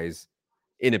guys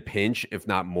in a pinch, if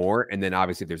not more. And then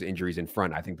obviously if there's injuries in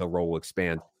front, I think the role will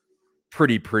expand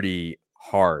pretty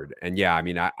hard. And yeah, I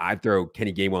mean, I'd throw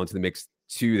Kenny Gainwell into the mix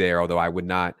too there, although I would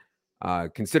not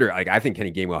consider, like, I think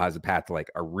Kenny Gainwell has a path to like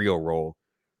a real role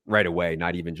right away,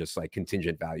 not even just like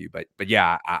contingent value. But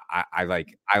yeah, I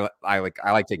like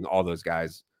taking all those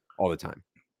guys all the time.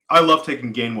 I love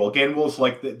taking Gainwell. Gainwell's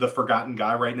like the forgotten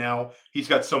guy right now. He's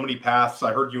got so many paths.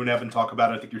 I heard you and Evan talk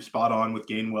about it. I think you're spot on with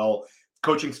Gainwell.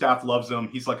 Coaching staff loves him.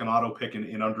 He's like an auto pick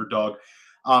in underdog.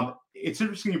 It's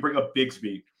interesting you bring up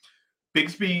Bigsby.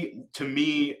 Bigsby, to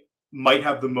me, might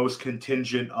have the most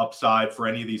contingent upside for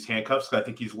any of these handcuffs. I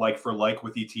think he's like for like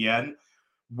with ETN.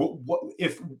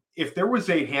 If there was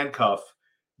a handcuff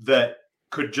that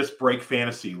could just break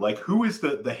fantasy, like who is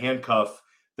the handcuff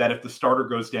that if the starter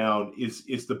goes down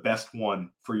is the best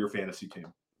one for your fantasy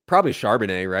team? Probably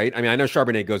Charbonnet, right? I mean, I know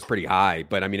Charbonnet goes pretty high,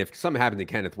 but I mean, if something happened to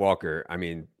Kenneth Walker, I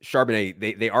mean,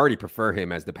 Charbonnet, they already prefer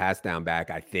him as the pass down back,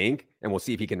 I think, and we'll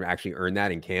see if he can actually earn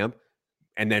that in camp.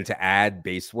 And then to add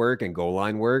base work and goal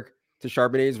line work to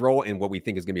Charbonnet's role in what we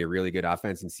think is going to be a really good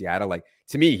offense in Seattle, like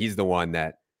to me, he's the one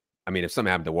that, I mean, if something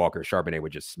happened to Walker, Charbonnet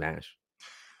would just smash.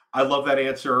 I love that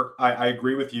answer. I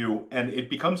agree with you. And it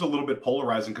becomes a little bit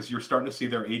polarizing because you're starting to see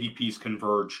their ADPs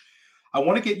converge. I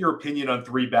want to get your opinion on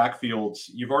three backfields.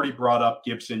 You've already brought up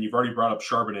Gibson. You've already brought up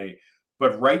Charbonnet.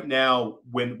 But right now,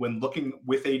 when looking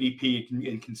with ADP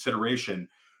in consideration,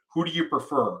 who do you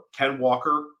prefer, Ken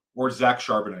Walker or Zach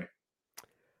Charbonnet?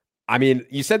 I mean,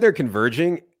 you said they're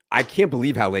converging. I can't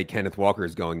believe how late Kenneth Walker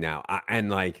is going now.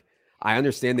 I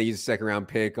understand they use a second round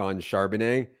pick on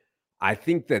Charbonnet. I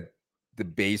think that the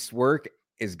base work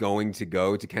is going to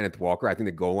go to Kenneth Walker. I think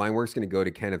the goal line work is going to go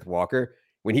to Kenneth Walker.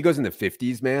 When he goes in the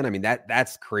 50s, man, I mean,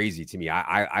 that's crazy to me.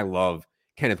 I love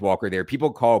Kenneth Walker there.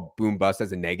 People call boom bust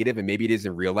as a negative, and maybe it is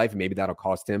in real life, and maybe that'll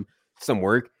cost him some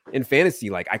work. In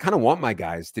fantasy, like, I kind of want my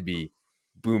guys to be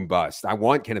boom bust. I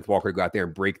want Kenneth Walker to go out there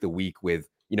and break the week with,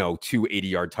 2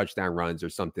 80-yard touchdown runs or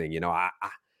something.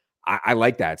 I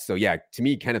like that. So yeah, to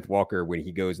me, Kenneth Walker, when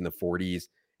he goes in the 40s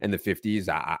and the 50s,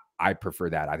 I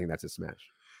prefer that. I think that's a smash.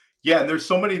 Yeah, and there's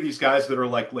so many of these guys that are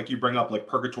like you bring up, like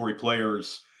purgatory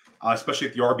players, especially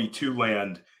at the RB2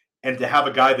 land, and to have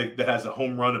a guy that has a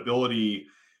home run ability.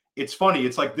 It's funny.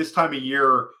 It's like this time of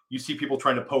year, you see people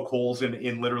trying to poke holes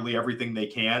in literally everything they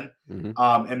can,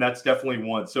 and that's definitely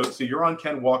one. So you're on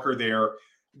Ken Walker there.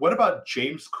 What about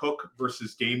James Cook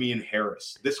versus Damian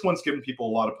Harris? This one's giving people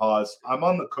a lot of pause. I'm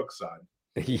on the Cook side.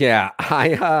 Yeah,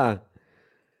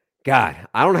 God,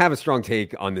 I don't have a strong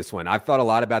take on this one. I've thought a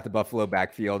lot about the Buffalo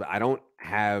backfield. I don't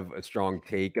have a strong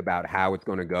take about how it's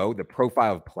going to go. The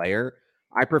profile of player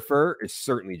I prefer is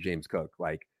certainly James Cook,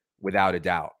 like, without a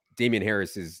doubt. Damian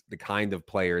Harris is the kind of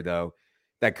player, though,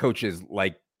 that coaches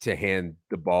like to hand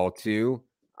the ball to.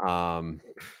 I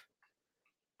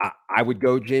would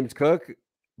go James Cook,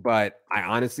 but I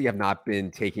honestly have not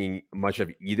been taking much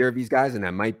of either of these guys, and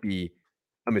that might be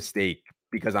a mistake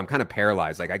because I'm kind of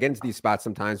paralyzed. Like, I get into these spots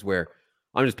sometimes where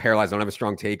I'm just paralyzed. I don't have a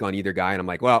strong take on either guy, and I'm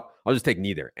like, well, I'll just take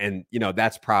neither. And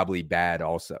that's probably bad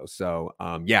also. So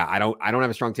yeah, I don't have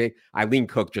a strong take. I lean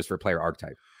Cook just for player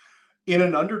archetype. In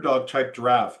an underdog type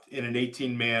draft, in an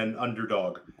 18-man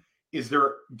underdog,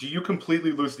 do you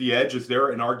completely lose the edge? Is there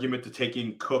an argument to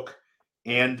taking Cook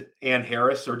and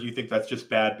Harris, or do you think that's just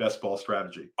bad best ball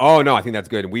strategy? Oh no, I think that's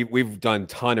good. We've done a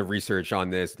ton of research on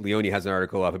this. Leone has an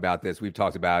article up about this. We've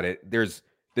talked about it. There's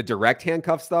the direct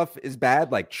handcuff stuff is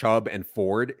bad, like Chubb and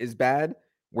Ford is bad,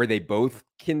 where they both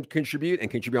can contribute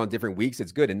on different weeks.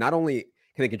 It's good. And not only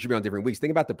can they contribute on different weeks,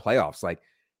 think about the playoffs. Like,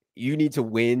 you need to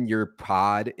win your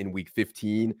pod in week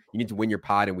 15. You need to win your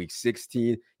pod in week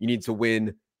 16. You need to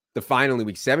win the final in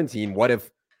week 17. What if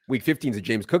week 15 is a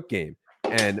James Cook game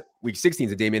and week 16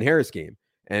 is a Damian Harris game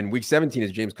and week 17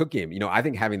 is a James Cook game? I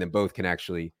think having them both can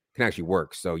actually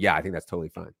work. So yeah, I think that's totally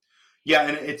fine. Yeah,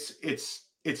 and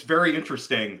it's very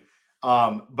interesting.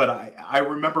 But I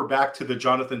remember back to the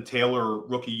Jonathan Taylor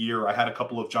rookie year. I had a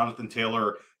couple of Jonathan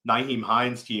Taylor, Nyheim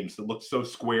Hines teams that looked so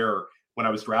square when I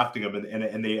was drafting them,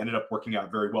 and they ended up working out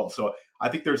very well. So I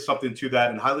think there's something to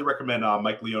that, and highly recommend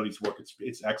Mike Leone's work.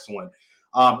 It's excellent.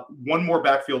 One more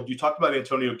backfield. You talked about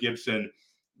Antonio Gibson.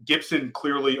 Gibson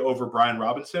clearly over Brian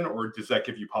Robinson, or does that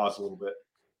give you pause a little bit?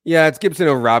 Yeah, it's Gibson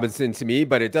over Robinson to me,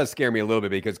 but it does scare me a little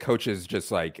bit because coaches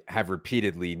just have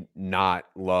repeatedly not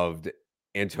loved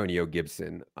Antonio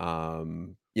Gibson.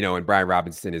 And Brian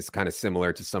Robinson is kind of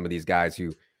similar to some of these guys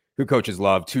who coaches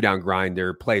love. 2-down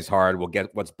grinder, plays hard, will get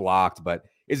what's blocked, but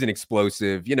isn't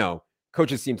explosive.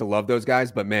 Coaches seem to love those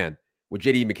guys, but man, with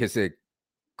J.D. McKissic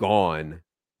gone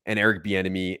and Eric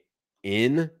Bieniemy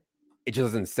in, it just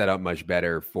doesn't set up much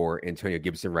better for Antonio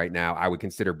Gibson right now. I would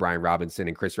consider Brian Robinson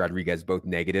and Chris Rodriguez both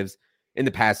negatives in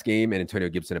the pass game and Antonio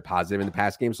Gibson a positive in the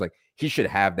pass game. So he should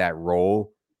have that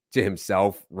role to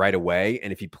himself right away.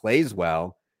 And if he plays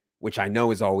well, which I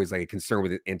know is always a concern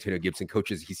with Antonio Gibson,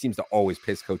 coaches, he seems to always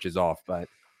piss coaches off. But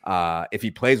if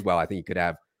he plays well, I think he could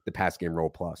have the pass game role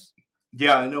plus.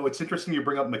 Yeah, I know. It's interesting you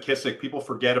bring up McKissic. People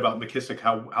forget about McKissic,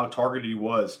 how targeted he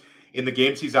was. In the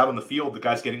games he's out on the field, the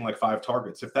guy's getting 5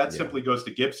 targets. If that simply goes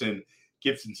to Gibson,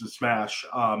 Gibson's a smash.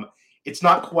 It's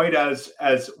not quite as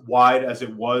wide as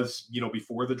it was,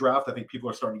 before the draft. I think people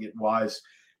are starting to get wise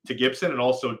to Gibson, and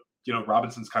also,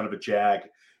 Robinson's kind of a jag.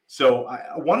 So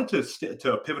I wanted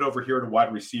to pivot over here to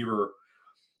wide receiver.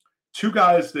 Two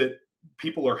guys that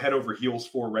people are head over heels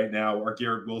for right now are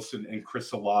Garrett Wilson and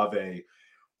Chris Olave.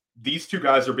 These two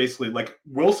guys are basically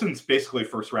Wilson's basically a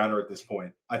first rounder at this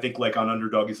point. I think on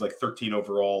Underdog, he's 13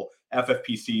 overall.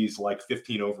 FFPC's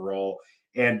 15 overall.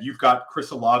 And you've got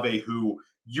Chris Olave, who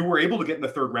you were able to get in the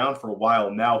third round for a while.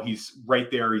 Now he's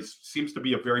right there. He seems to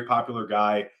be a very popular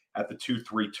guy at the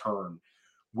 2-3 turn.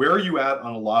 Where are you at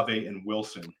on Olave and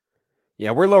Wilson?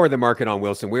 Yeah, we're lower than market on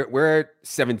Wilson. We're at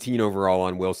 17 overall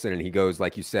on Wilson, and he goes,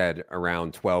 like you said,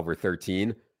 around 12 or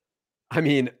 13. I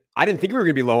mean, I didn't think we were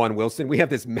going to be low on Wilson. We have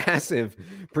this massive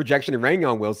projection and ranking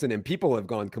on Wilson, and people have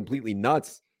gone completely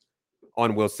nuts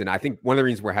on Wilson. I think one of the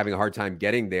reasons we're having a hard time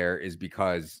getting there is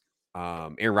because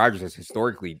Aaron Rodgers has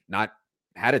historically not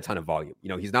had a ton of volume.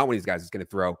 He's not one of these guys that's going to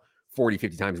throw 40,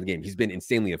 50 times in the game. He's been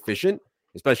insanely efficient,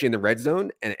 especially in the red zone,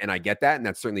 and I get that, and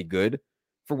that's certainly good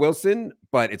for Wilson,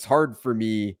 but it's hard for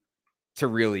me to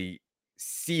really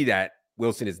see that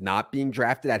Wilson is not being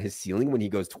drafted at his ceiling when he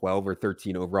goes 12 or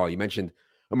 13 overall. You mentioned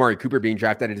Amari Cooper being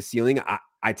drafted at his ceiling.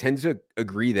 I tend to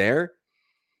agree there.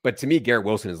 But to me, Garrett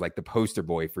Wilson is like the poster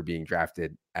boy for being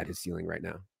drafted at his ceiling right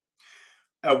now.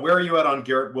 Where are you at on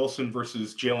Garrett Wilson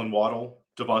versus Jalen Waddle,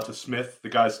 Devonta Smith, the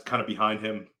guys kind of behind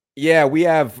him? Yeah, we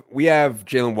have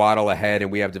Jalen Waddle ahead,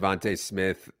 and we have Devonta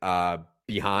Smith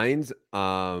behind.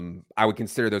 I would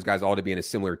consider those guys all to be in a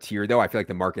similar tier, though. I feel like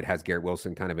the market has Garrett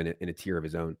Wilson kind of in a tier of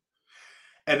his own.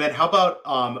 And then how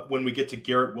about when we get to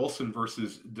Garrett Wilson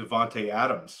versus Devontae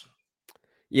Adams?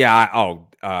 Yeah,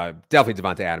 definitely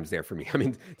Devontae Adams there for me. I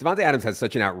mean, Devontae Adams has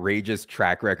such an outrageous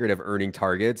track record of earning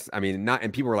targets. I mean,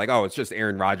 and people were like, oh, it's just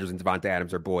Aaron Rodgers and Devontae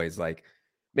Adams are boys. Like,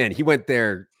 man, he went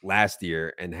there last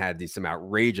year and had some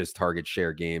outrageous target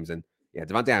share games. And yeah,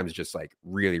 Devontae Adams is just like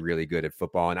really, really good at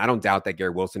football. And I don't doubt that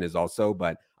Garrett Wilson is also,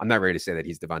 but I'm not ready to say that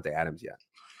he's Devontae Adams yet.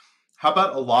 How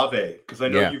about Olave? Because I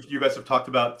know you guys have talked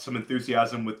about some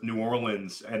enthusiasm with New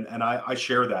Orleans, and I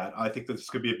share that. I think that this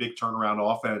could be a big turnaround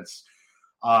offense.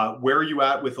 Where are you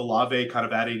at with Olave kind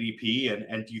of at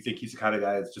ADP? And do you think he's the kind of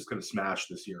guy that's just going to smash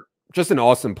this year? Just an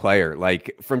awesome player.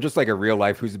 Like from just like a real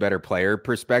life, who's a better player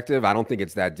perspective, I don't think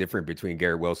it's that different between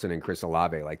Garrett Wilson and Chris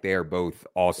Olave. Like they are both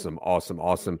awesome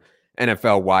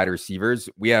NFL wide receivers.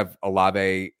 We have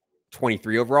Olave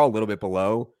 23 overall, a little bit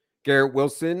below Garrett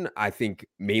Wilson. I think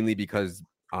mainly because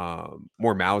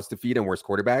more mouths to feed and worse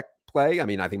quarterback play. I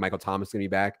mean, I think Michael Thomas is going to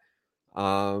be back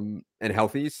and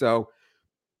healthy. So,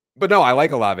 but no, I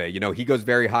like Olave. You know, he goes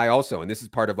very high also. And this is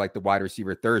part of like the wide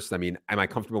receiver thirst. I mean, am I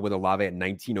comfortable with Olave at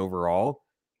 19 overall?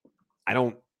 I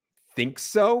don't think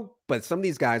so. But some of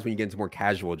these guys, when you get into more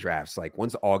casual drafts, like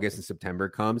once August and September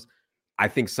comes, I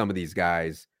think some of these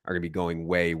guys are going to be going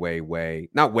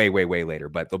not way later,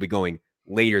 but they'll be going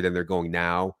later than they're going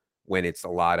now when it's a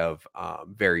lot of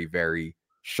very, very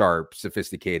sharp,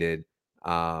 sophisticated,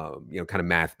 kind of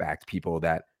math-backed people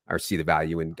that see the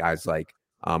value in guys like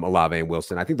Olave and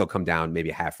Wilson. I think they'll come down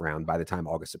maybe a half round by the time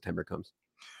August, September comes.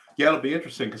 Yeah, it'll be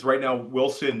interesting because right now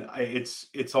Wilson,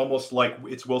 it's almost like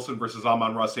it's Wilson versus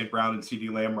Amon-Ra St. Brown and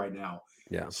CeeDee Lamb right now.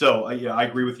 Yeah. So I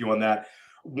agree with you on that.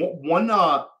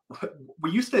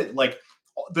 We used to like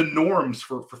the norms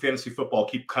for fantasy football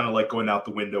keep kind of like going out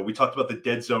the window. We talked about the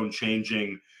dead zone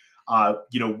changing.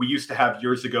 We used to have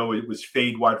years ago, it was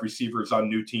fade wide receivers on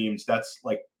new teams. That's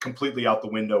like completely out the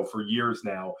window for years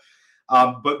now.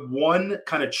 But one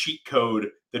kind of cheat code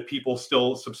that people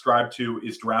still subscribe to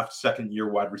is draft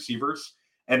second-year wide receivers.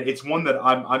 And it's one that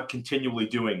I'm continually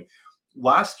doing.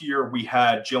 Last year, we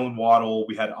had Jalen Waddle.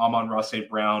 We had Amon-Ra St.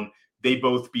 Brown. They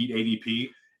both beat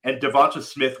ADP. And Devonta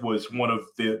Smith was one of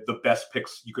the best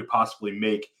picks you could possibly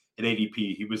make at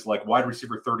ADP. He was like wide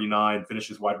receiver 39,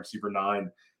 finishes wide receiver 9.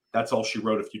 That's all she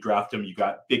wrote. If you draft him, you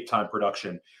got big-time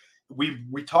production.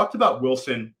 We talked about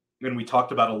Wilson and we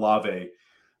talked about Olave.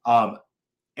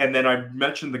 And then I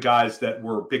mentioned the guys that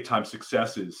were big-time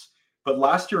successes. But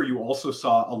last year, you also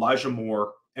saw Elijah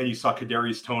Moore and you saw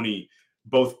Kadarius Toney,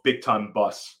 both big-time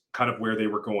busts, kind of where they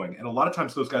were going. And a lot of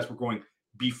times those guys were going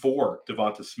before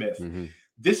Devonta Smith. Mm-hmm.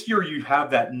 This year, you have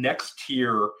that next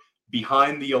tier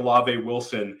behind the Olave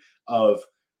Wilson of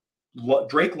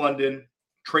Drake London,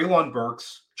 Treylon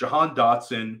Burks, Jahan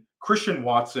Dotson, Christian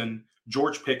Watson,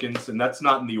 George Pickens, and that's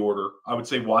not in the order. I would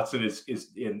say Watson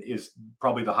is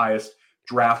probably the highest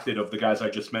drafted of the guys I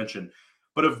just mentioned.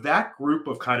 But of that group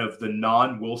of kind of the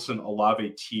non-Wilson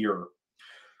Olave tier,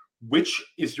 which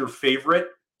is your favorite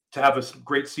to have a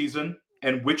great season,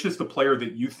 and which is the player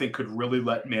that you think could really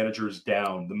let managers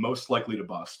down, the most likely to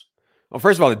bust? Well,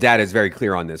 first of all, the data is very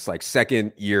clear on this. Like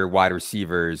second-year wide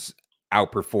receivers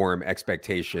outperform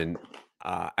expectation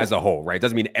as a whole, right? It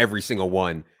doesn't mean every single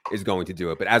one is going to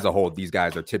do it, but as a whole, these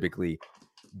guys are typically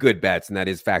good bets, and that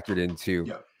is factored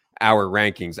into our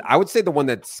rankings. I would say the one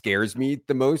that scares me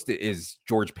the most is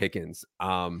George Pickens.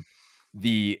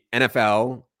 The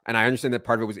NFL, and I understand that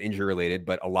part of it was injury related,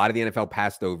 but a lot of the NFL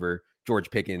passed over George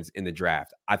Pickens in the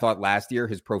draft. I thought last year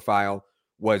his profile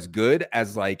was good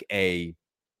as like a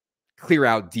clear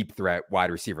out deep threat wide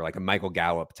receiver, like a Michael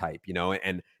Gallup type,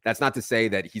 and that's not to say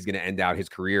that he's going to end out his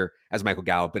career as Michael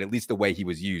Gallup, but at least the way he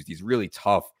was used, he's really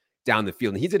tough down the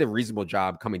field. And he did a reasonable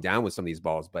job coming down with some of these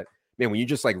balls, but man, when you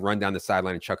just like run down the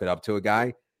sideline and chuck it up to a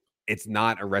guy, it's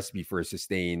not a recipe for a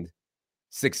sustained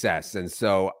success. And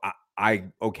so I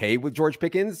okay with George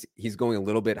Pickens. He's going a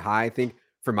little bit high, I think,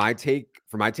 for my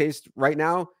taste right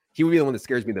now. He would be the one that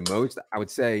scares me the most. I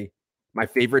would say my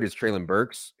favorite is Treylon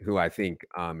Burks, who I think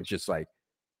is just like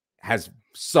has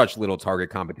such little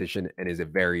target competition and is a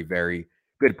very, very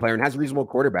good player and has reasonable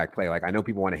quarterback play. Like I know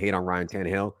people want to hate on Ryan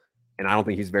Tannehill, and I don't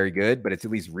think he's very good, but it's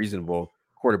at least reasonable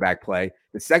quarterback play.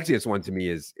 The sexiest one to me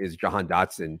is Jahan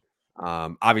Dotson.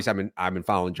 Obviously, I've been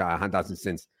following Jahan Dotson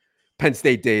since Penn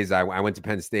State days. I went to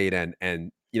Penn State,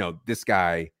 and this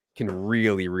guy can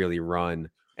really, really run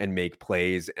and make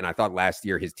plays. And I thought last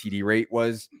year his TD rate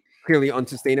was clearly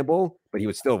unsustainable, but he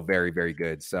was still very, very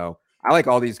good. So I like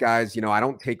all these guys. I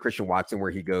don't take Christian Watson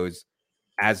where he goes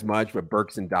as much, but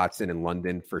Burks and Dotson and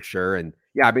London for sure. And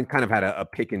yeah, I've been kind of had a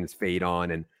Pickens fade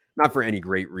on, and not for any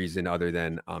great reason other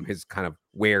than his kind of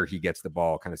where he gets the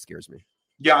ball kind of scares me.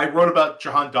 Yeah, I wrote about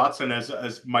Jahan Dotson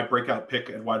as my breakout pick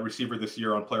at wide receiver this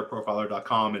year on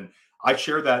playerprofiler.com. And I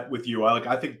share that with you.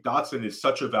 I think Dotson is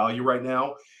such a value right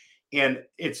now. And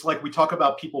it's like we talk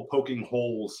about people poking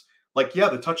holes. Like, yeah,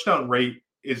 the touchdown rate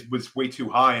was way too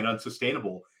high and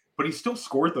unsustainable, but he still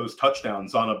scored those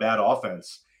touchdowns on a bad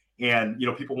offense. And,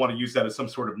 people want to use that as some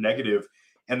sort of negative.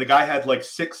 And the guy had like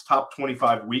 6 top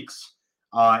 25 weeks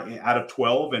out of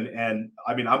 12. And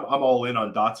I mean, I'm all in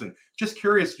on Dotson. Just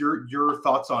curious your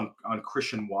thoughts on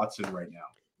Christian Watson right now.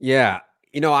 Yeah.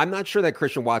 I'm not sure that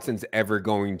Christian Watson's ever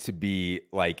going to be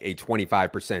like a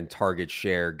 25% target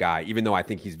share guy, even though I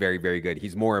think he's very, very good.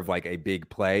 He's more of like a big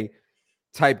play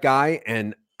type guy.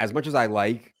 And as much as I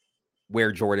like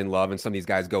where Jordan Love and some of these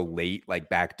guys go late, like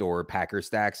backdoor Packer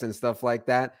stacks and stuff like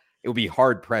that, it would be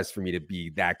hard pressed for me to be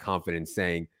that confident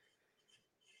saying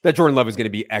that Jordan Love is going to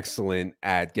be excellent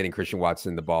at getting Christian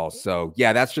Watson the ball. So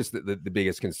yeah, that's just the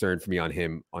biggest concern for me on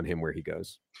him where he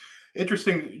goes.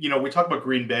 Interesting. We talk about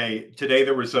Green Bay today.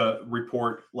 There was a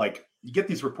report, like you get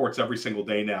these reports every single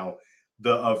day now,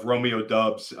 of Romeo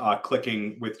Doubs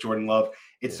clicking with Jordan Love.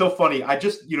 It's so funny. I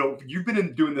just, you've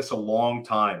been doing this a long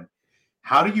time.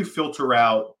 How do you filter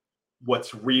out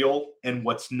what's real and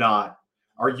what's not?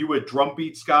 Are you a drum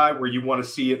beats guy where you want to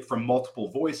see it from multiple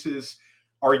voices?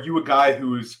 Are you a guy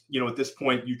who's, at this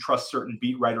point, you trust certain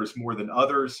beat writers more than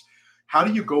others? How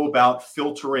do you go about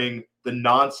filtering the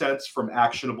nonsense from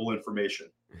actionable information?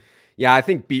 Yeah, I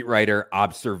think beat writer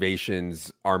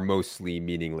observations are mostly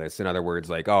meaningless. In other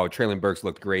words, like, oh, Traylon Burks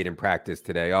looked great in practice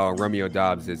today. Oh, Romeo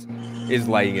Doubs is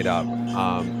lighting it up.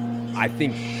 I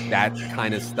think that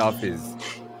kind of stuff is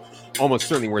almost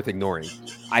certainly worth ignoring.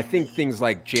 I think things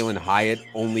like Jalen Hyatt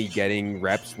only getting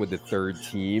reps with the third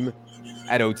team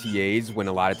at OTAs when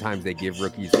a lot of times they give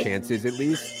rookies chances at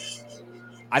least,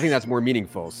 I think that's more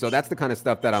meaningful. So that's the kind of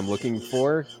stuff that I'm looking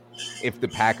for. If the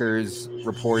Packers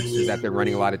reports is that they're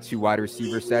running a lot of 2 wide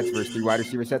receiver sets versus 3 wide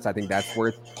receiver sets, I think that's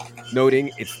worth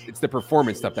noting. It's the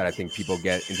performance stuff that I think people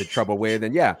get into trouble with.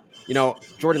 And yeah,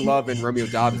 Jordan Love and Romeo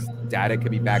Doubs data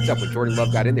could be backed up. When Jordan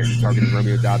Love got in there, he targeted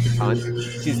Romeo Doubs a ton.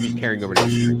 Seems to be carrying over to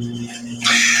this year.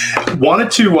 Wanted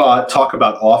to talk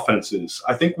about offenses.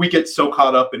 I think we get so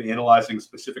caught up in analyzing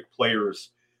specific players,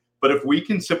 but if we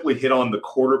can simply hit on the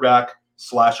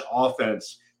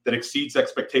quarterback/offense that exceeds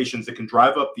expectations, that can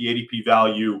drive up the ADP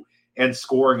value and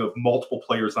scoring of multiple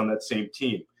players on that same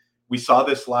team. We saw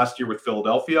this last year with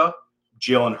Philadelphia,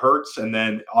 Jalen Hurts, and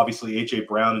then obviously A.J.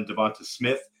 Brown and Devonta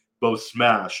Smith both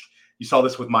smashed. You saw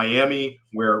this with Miami,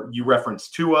 where you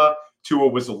referenced Tua. Tua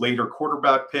was a later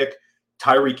quarterback pick.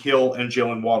 Tyreek Hill and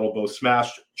Jalen Waddle both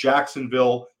smashed.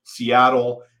 Jacksonville,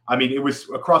 Seattle. I mean, it was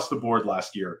across the board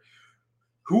last year.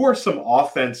 Who are some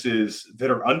offenses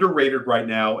that are underrated right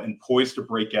now and poised to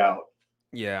break out?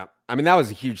 Yeah. I mean, that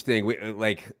was a huge thing. We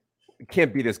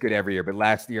can't be this good every year, but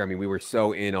last year, I mean, we were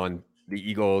so in on the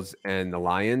Eagles and the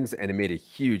Lions, and it made a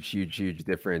huge, huge, huge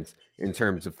difference in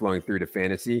terms of flowing through to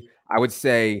fantasy. I would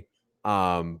say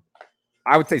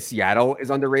Seattle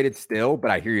is underrated still, but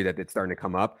I hear you that it's starting to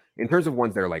come up. In terms of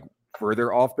ones that are like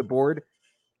further off the board,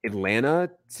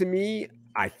 Atlanta, to me,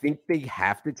 I think they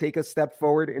have to take a step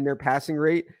forward in their passing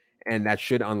rate, and that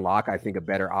should unlock, I think, a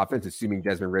better offense, assuming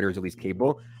Desmond Ridder is at least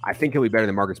capable. I think he'll be better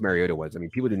than Marcus Mariota was. I mean,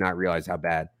 people do not realize how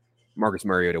bad Marcus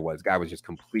Mariota was. Guy was just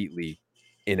completely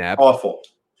inept. Awful.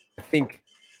 I think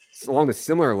along the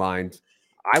similar lines,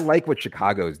 I like what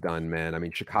Chicago's done, man. I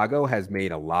mean, Chicago has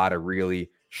made a lot of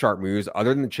really sharp moves,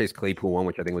 other than the Chase Claypool one,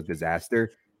 which I think was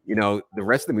disaster. The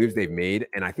rest of the moves they've made,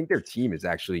 and I think their team is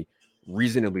actually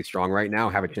reasonably strong right now,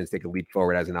 have a chance to take a leap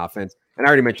forward as an offense. And I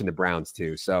already mentioned the Browns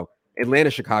too. So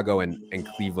Atlanta, Chicago, and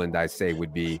Cleveland, I say,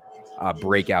 would be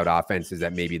breakout offenses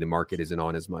that maybe the market isn't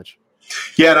on as much.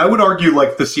 Yeah, and I would argue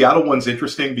like the Seattle one's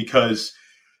interesting because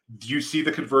you see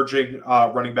the converging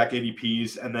running back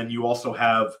ADPs, and then you also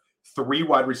have 3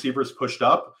 wide receivers pushed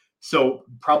up. So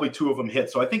probably 2 of them hit.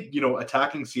 So I think,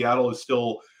 attacking Seattle is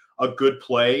still a good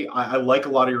play. I like a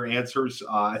lot of your answers.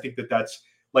 I think that's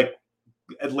like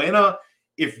Atlanta,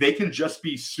 if they can just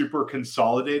be super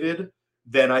consolidated,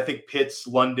 then I think Pitts,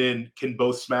 London can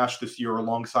both smash this year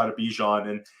alongside of Bijan.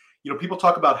 And, people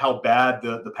talk about how bad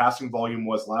the passing volume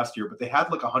was last year, but they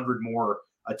had like 100 more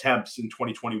attempts in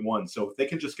 2021. So if they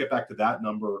can just get back to that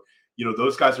number,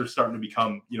 those guys are starting to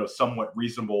become, somewhat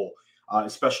reasonable,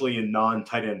 especially in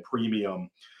non-tight end premium.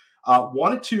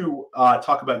 Wanted to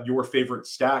talk about your favorite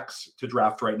stacks to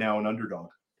draft right now in Underdog.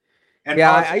 And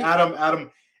Adam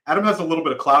has a little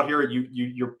bit of clout here.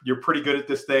 You're pretty good at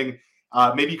this thing.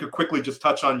 Maybe you could quickly just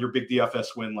touch on your big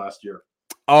DFS win last year.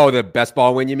 Oh, the best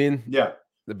ball win, you mean? Yeah.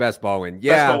 The best ball win.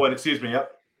 Yeah. Best ball win, excuse me.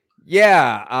 Yep.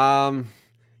 Yeah.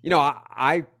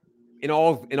 I in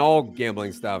all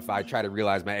gambling stuff, I try to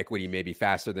realize my equity maybe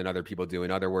faster than other people do.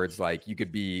 In other words, like you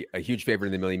could be a huge favorite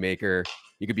in the Millie Maker.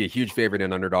 You could be a huge favorite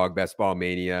in Underdog, Best Ball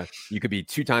Mania. You could be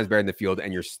 2 times better in the field,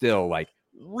 and you're still like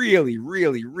really,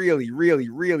 really, really, really,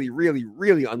 really, really,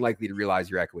 really unlikely to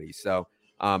realize your equity. So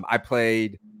I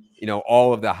played,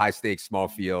 all of the high stakes, small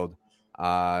field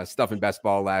stuff in Best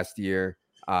Ball last year.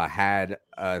 Had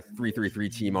a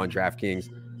 3-3-3 team on DraftKings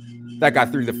that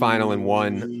got through the final and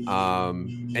won.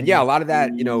 And yeah, a lot of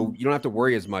that, you don't have to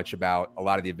worry as much about a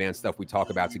lot of the advanced stuff we talk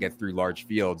about to get through large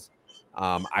fields.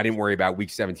 I didn't worry about week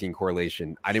 17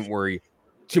 correlation. I didn't worry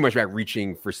too much about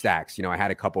reaching for stacks. I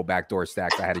had a couple backdoor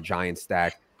stacks. I had a Giant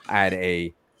stack. I had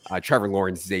a Trevor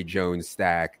Lawrence, Zay Jones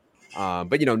stack.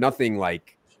 But nothing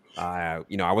like, I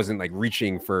wasn't like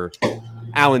reaching for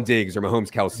Allen Diggs or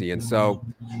Mahomes Kelsey. And so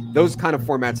those kind of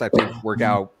formats, I think, work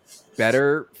out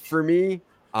better for me.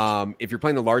 If you're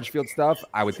playing the large field stuff,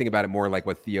 I would think about it more like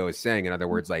what Theo is saying. In other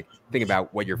words, like think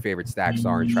about what your favorite stacks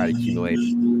are and try to accumulate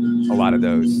a lot of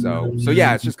those. So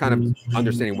yeah, it's just kind of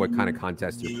understanding what kind of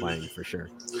contest you're playing for sure.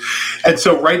 And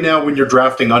so right now when you're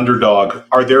drafting Underdog,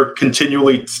 are there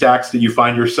continually stacks that you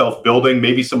find yourself building,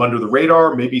 maybe some under the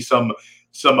radar, maybe some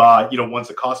ones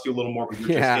that cost you a little more, but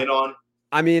you're just in on?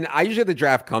 I mean, I usually have the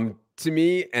draft come to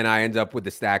me and I end up with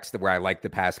the stacks where I like the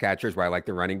pass catchers, where I like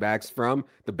the running backs from.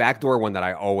 The backdoor one that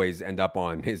I always end up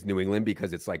on is New England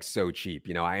because it's like so cheap.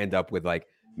 I end up with like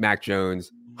Mac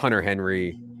Jones, Hunter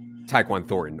Henry, Tyquan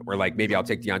Thornton, or like maybe I'll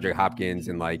take DeAndre Hopkins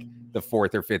in like the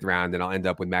 4th or 5th round and I'll end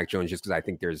up with Mac Jones just because I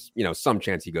think there's, some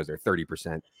chance he goes there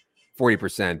 30%,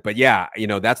 40%. But yeah,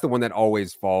 that's the one that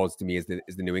always falls to me is the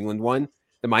New England one.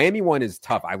 The Miami one is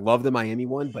tough. I love the Miami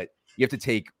one, but you have to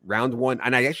take round 1.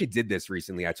 And I actually did this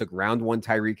recently. I took round 1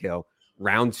 Tyreek Hill,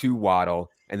 round 2 Waddle,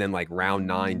 and then like round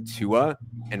 9 Tua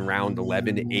and round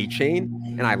 11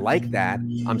 A-Chain. And I like that.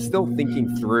 I'm still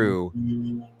thinking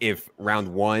through if round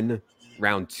 1,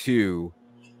 round 2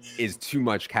 is too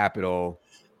much capital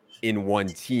in one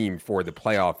team for the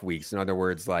playoff weeks. In other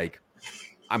words, like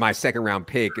my second round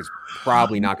pick is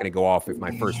probably not going to go off if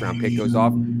my first round pick goes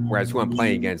off. Whereas who I'm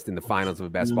playing against in the finals of a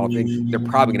best ball thing, they're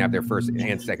probably going to have their first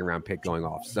and second round pick going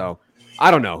off. So I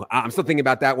don't know. I'm still thinking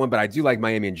about that one, but I do like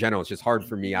Miami in general. It's just hard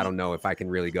for me. I don't know if I can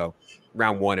really go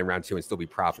round 1 and round 2 and still be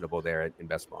profitable there in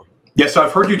best ball. Yeah, so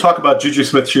I've heard you talk about Juju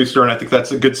Smith-Schuster, and I think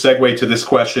that's a good segue to this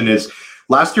question is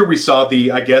last year we saw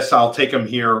I guess I'll take them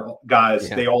here, guys.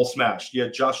 Yeah. They all smashed. You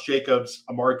had Josh Jacobs,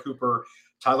 Amari Cooper,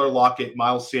 Tyler Lockett,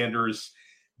 Miles Sanders.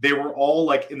 They were all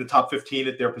like in the top 15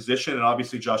 at their position. And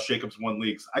obviously Josh Jacobs won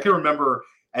leagues. I can remember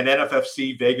an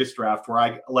NFFC Vegas draft where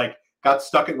I got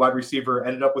stuck at wide receiver,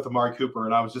 ended up with Amari Cooper,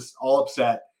 and I was just all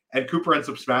upset. And Cooper ends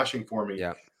up smashing for me.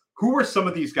 Yeah. Who are some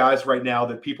of these guys right now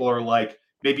that people are like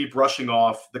maybe brushing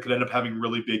off that could end up having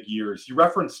really big years? You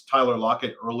referenced Tyler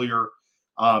Lockett earlier.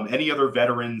 Any other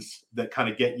veterans that kind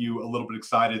of get you a little bit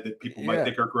excited that people might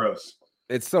think are gross?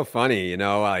 It's so funny,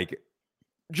 like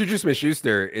Juju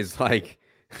Smith-Schuster is like,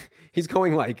 he's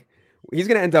going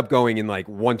to end up going in like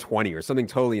 120 or something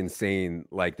totally insane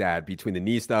like that between the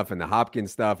knee stuff and the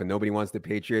Hopkins stuff, and nobody wants the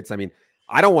Patriots. I mean,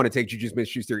 I don't want to take Juju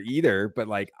Smith-Schuster either, but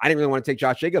like, I didn't really want to take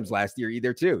Josh Jacobs last year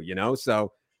either too,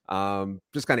 So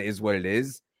just kind of is what it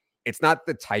is. It's not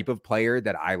the type of player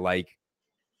that I like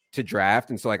to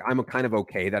draft. And so like, I'm kind of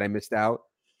okay that I missed out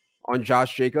on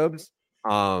Josh Jacobs.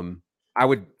 I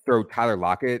would throw Tyler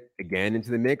Lockett again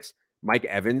into the mix. Mike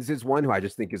Evans is one who I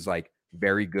just think is like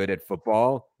very good at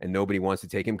football and nobody wants to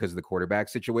take him because of the quarterback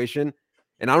situation.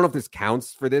 And I don't know if this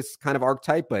counts for this kind of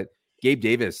archetype, but Gabe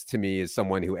Davis to me is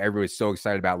someone who everybody was so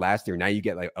excited about last year. Now you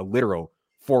get like a literal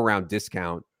 4-round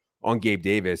discount on Gabe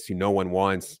Davis, who no one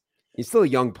wants. He's still a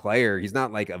young player. He's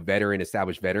not like a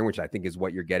established veteran, which I think is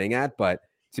what you're getting at. But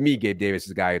to me, Gabe Davis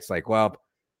is a guy. It's like, well,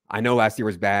 I know last year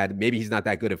was bad. Maybe he's not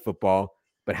that good at football,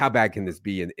 but how bad can this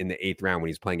be in the 8th round when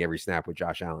he's playing every snap with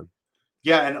Josh Allen?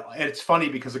 Yeah, and it's funny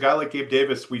because a guy like Gabe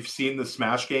Davis, we've seen the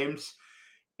smash games,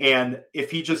 and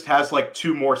if he just has like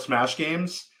 2 more smash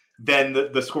games, then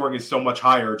the scoring is so much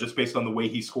higher just based on the way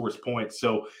he scores points.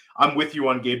 So I'm with you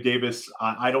on Gabe Davis.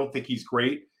 I don't think he's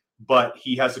great, but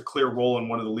he has a clear role in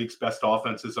one of the league's best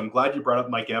offenses. I'm glad you brought up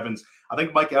Mike Evans. I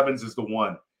think Mike Evans is the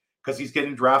one because he's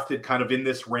getting drafted kind of in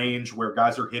this range where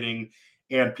guys are hitting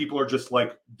and people are just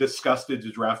like disgusted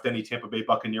to draft any Tampa Bay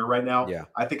Buccaneer right now. Yeah.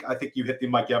 I think you hit the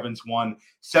Mike Evans one.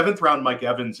 7th round Mike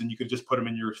Evans, and you could just put him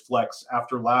in your flex.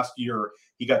 After last year,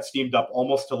 he got steamed up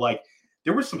almost to like,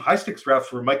 there were some high stakes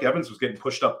drafts where Mike Evans was getting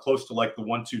pushed up close to like the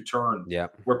 1-2 turn. Yeah.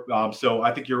 Where, so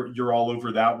I think you're all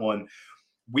over that one.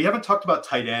 We haven't talked about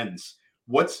tight ends.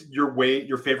 What's your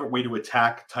favorite way to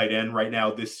attack tight end right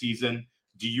now this season?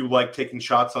 Do you like taking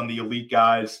shots on the elite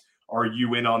guys? Are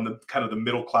you in on the kind of the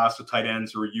middle class of tight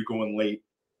ends, or are you going late?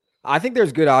 I think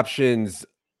there's good options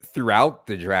throughout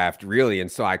the draft, really. And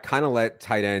so I kind of let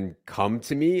tight end come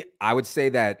to me. I would say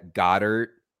that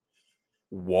Goddard,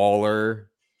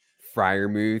 Waller,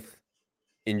 Freiermuth,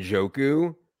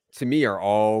 Njoku, to me, are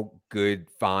all good,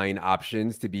 fine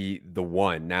options to be the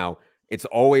one. Now, it's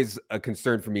always a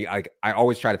concern for me. I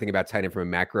always try to think about tight end from a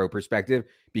macro perspective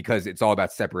because it's all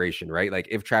about separation, right? Like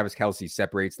if Travis Kelce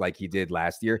separates like he did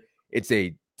last year, it's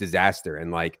a disaster.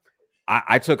 And like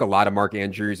I took a lot of Mark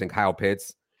Andrews and Kyle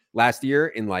Pitts last year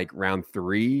in like round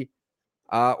 3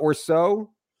 or so.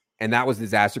 And that was a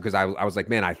disaster because I was like,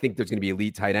 man, I think there's going to be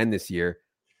elite tight end this year.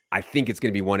 I think it's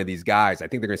going to be one of these guys. I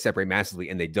think they're going to separate massively,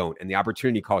 and they don't. And the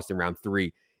opportunity cost in round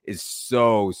 3 is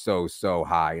so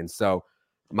high. And so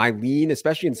my lean,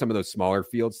 especially in some of those smaller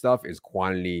field stuff, is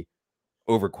quantity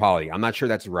over quality. I'm not sure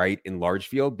that's right in large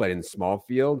field, but in small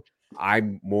field,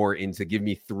 I'm more into give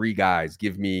me 3 guys.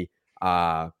 Give me,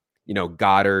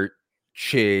 Goddard,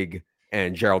 Chig,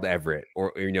 and Gerald Everett,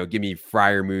 or give me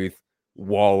Freiermuth,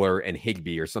 Waller, and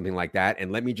Higbee, or something like that,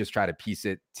 and let me just try to piece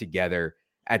it together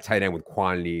at tight end with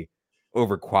quantity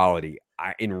over quality.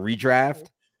 In redraft,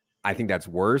 I think that's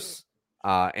worse.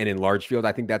 And in large field,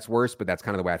 I think that's worse, but that's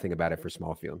kind of the way I think about it for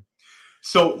small field.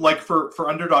 So like for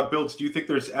underdog builds, do you think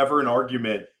there's ever an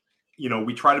argument,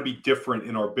 we try to be different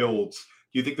in our builds.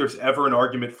 Do you think there's ever an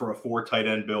argument for a 4 tight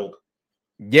end build?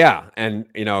 Yeah. And,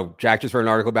 Jack just wrote an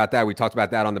article about that. We talked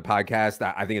about that on the podcast.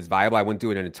 I think it's viable. I wouldn't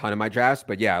do it in a ton of my drafts,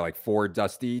 but yeah, like 4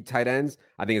 dusty tight ends,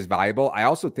 I think is viable. I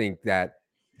also think that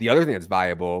the other thing that's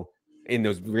viable in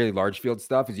those really large field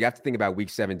stuff is you have to think about week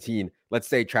 17. Let's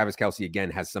say Travis Kelce again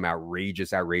has some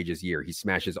outrageous year. He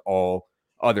smashes all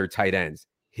other tight ends.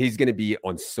 He's going to be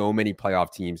on so many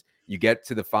playoff teams. You get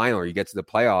to the final or you get to the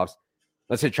playoffs.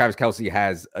 Let's say Travis Kelce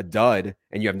has a dud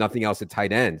and you have nothing else at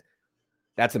tight end.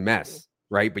 That's a mess,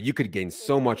 right? But you could gain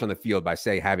so much on the field by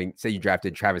say you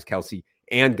drafted Travis Kelce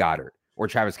and Goddard, or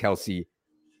Travis Kelce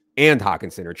and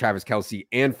Hawkinson, or Travis Kelce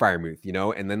and Freiermuth,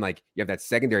 and then like you have that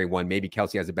secondary one. Maybe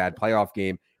Kelce has a bad playoff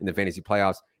game in the fantasy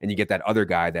playoffs, and you get that other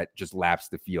guy that just laps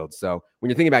the field. So when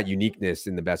you're thinking about uniqueness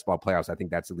in the best ball playoffs, I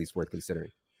think that's at least worth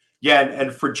considering. Yeah,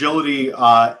 and fragility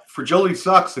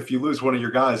sucks if you lose one of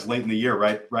your guys late in the year,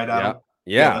 right? Right, Adam?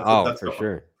 Yeah. That's for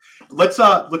sure. Let's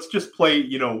just play.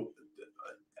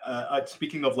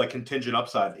 Speaking of like contingent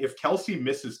upside, if Kelce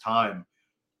misses time,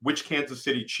 which Kansas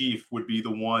City Chief would be the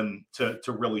one to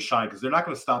really shine? Because they're not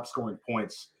going to stop scoring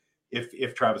points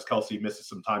if Travis Kelce misses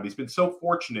some time. He's been so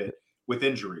fortunate with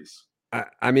injuries.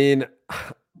 I mean,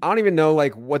 I don't even know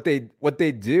like what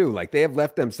they do. Like they have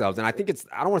left themselves, and I think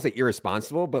I don't want to say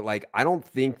irresponsible, but like I don't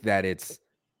think that it's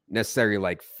necessarily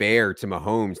like fair to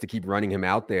Mahomes to keep running him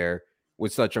out there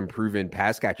with such unproven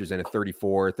pass catchers and a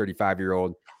 34,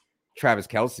 35-year-old Travis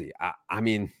Kelce. I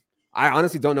mean, I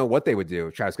honestly don't know what they would do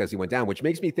if Travis Kelce went down, which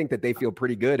makes me think that they feel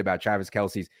pretty good about Travis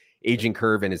Kelce's aging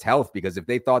curve and his health, because if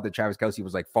they thought that Travis Kelce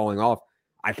was like falling off,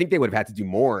 I think they would have had to do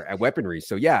more at weaponry.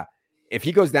 So yeah, if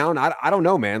he goes down, I don't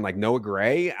know, man. Like Noah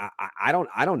Gray, I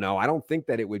don't know. I don't think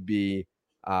that it would be.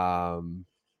 I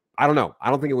don't know. I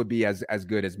don't think it would be as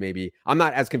good as maybe. I'm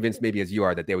not as convinced maybe as you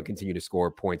are that they would continue to score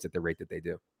points at the rate that they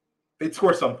do. They'd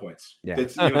score some points. Yeah.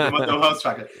 It's no house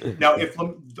track. Now, if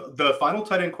the final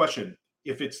tight end question,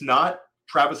 if it's not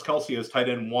Travis Kelce as tight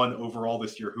end 1 overall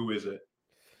this year, who is it?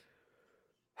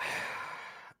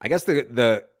 I guess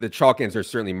the chalk answer is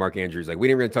certainly Mark Andrews. Like we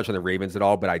didn't really touch on the Ravens at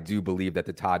all, but I do believe that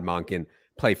the Todd Monken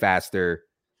play faster,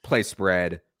 play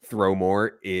spread, throw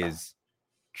more is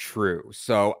true.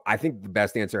 So I think the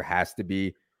best answer has to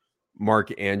be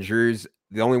Mark Andrews.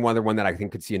 The only other one that I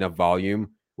think could see enough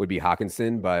volume would be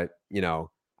Hawkinson, but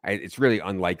it's really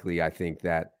unlikely. I think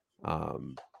that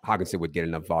Hawkinson would get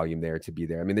enough volume there to be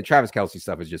there. I mean, the Travis Kelce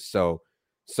stuff is just so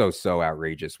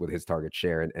outrageous with his target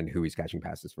share and who he's catching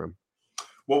passes from.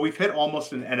 Well, we've hit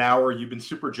almost an hour. You've been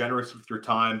super generous with your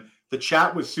time. The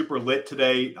chat was super lit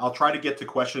today. I'll try to get to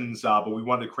questions, but we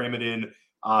wanted to cram it in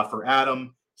for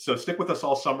Adam. So stick with us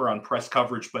all summer on press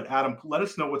coverage. But Adam, let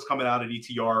us know what's coming out at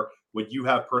ETR, what you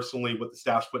have personally, what the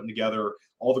staff's putting together.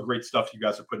 all the great stuff you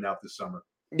guys are putting out this summer.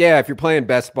 Yeah, if you're playing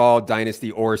best ball,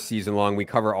 dynasty, or season long, we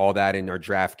cover all that in our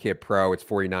Draft Kit Pro. It's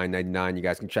 $49.99. You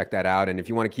guys can check that out. And if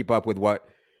you want to keep up with what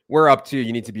we're up to,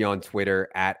 you need to be on Twitter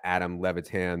at Adam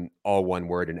Levitan, all one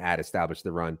word, and at Establish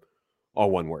the Run, all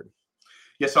one word.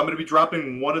 Yes, I'm going to be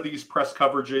dropping one of these press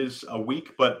coverages a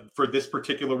week, but for this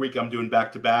particular week, I'm doing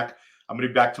back-to-back. I'm going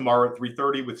to be back tomorrow at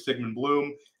 3:30 with Sigmund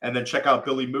Bloom, and then check out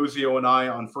Billy Muzio and I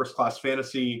on First Class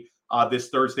Fantasy this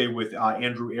Thursday with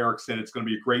Andrew Erickson. It's going to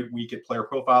be a great week at Player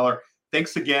Profiler.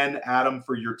 Thanks again, Adam,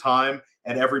 for your time,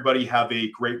 and everybody have a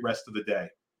great rest of the day.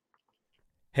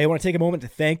 Hey, I want to take a moment to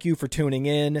thank you for tuning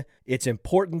in. It's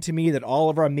important to me that all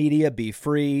of our media be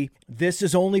free. This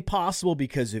is only possible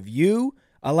because of you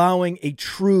allowing a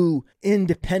true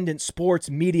independent sports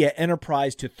media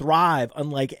enterprise to thrive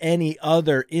unlike any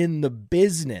other in the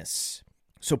business.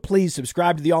 So please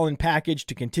subscribe to the All In Package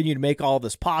to continue to make all of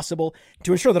this possible,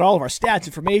 to ensure that all of our stats,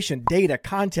 information, data,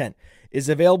 content is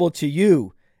available to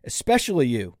you, especially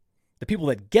you, the people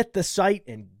that get the site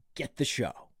and get the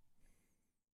show.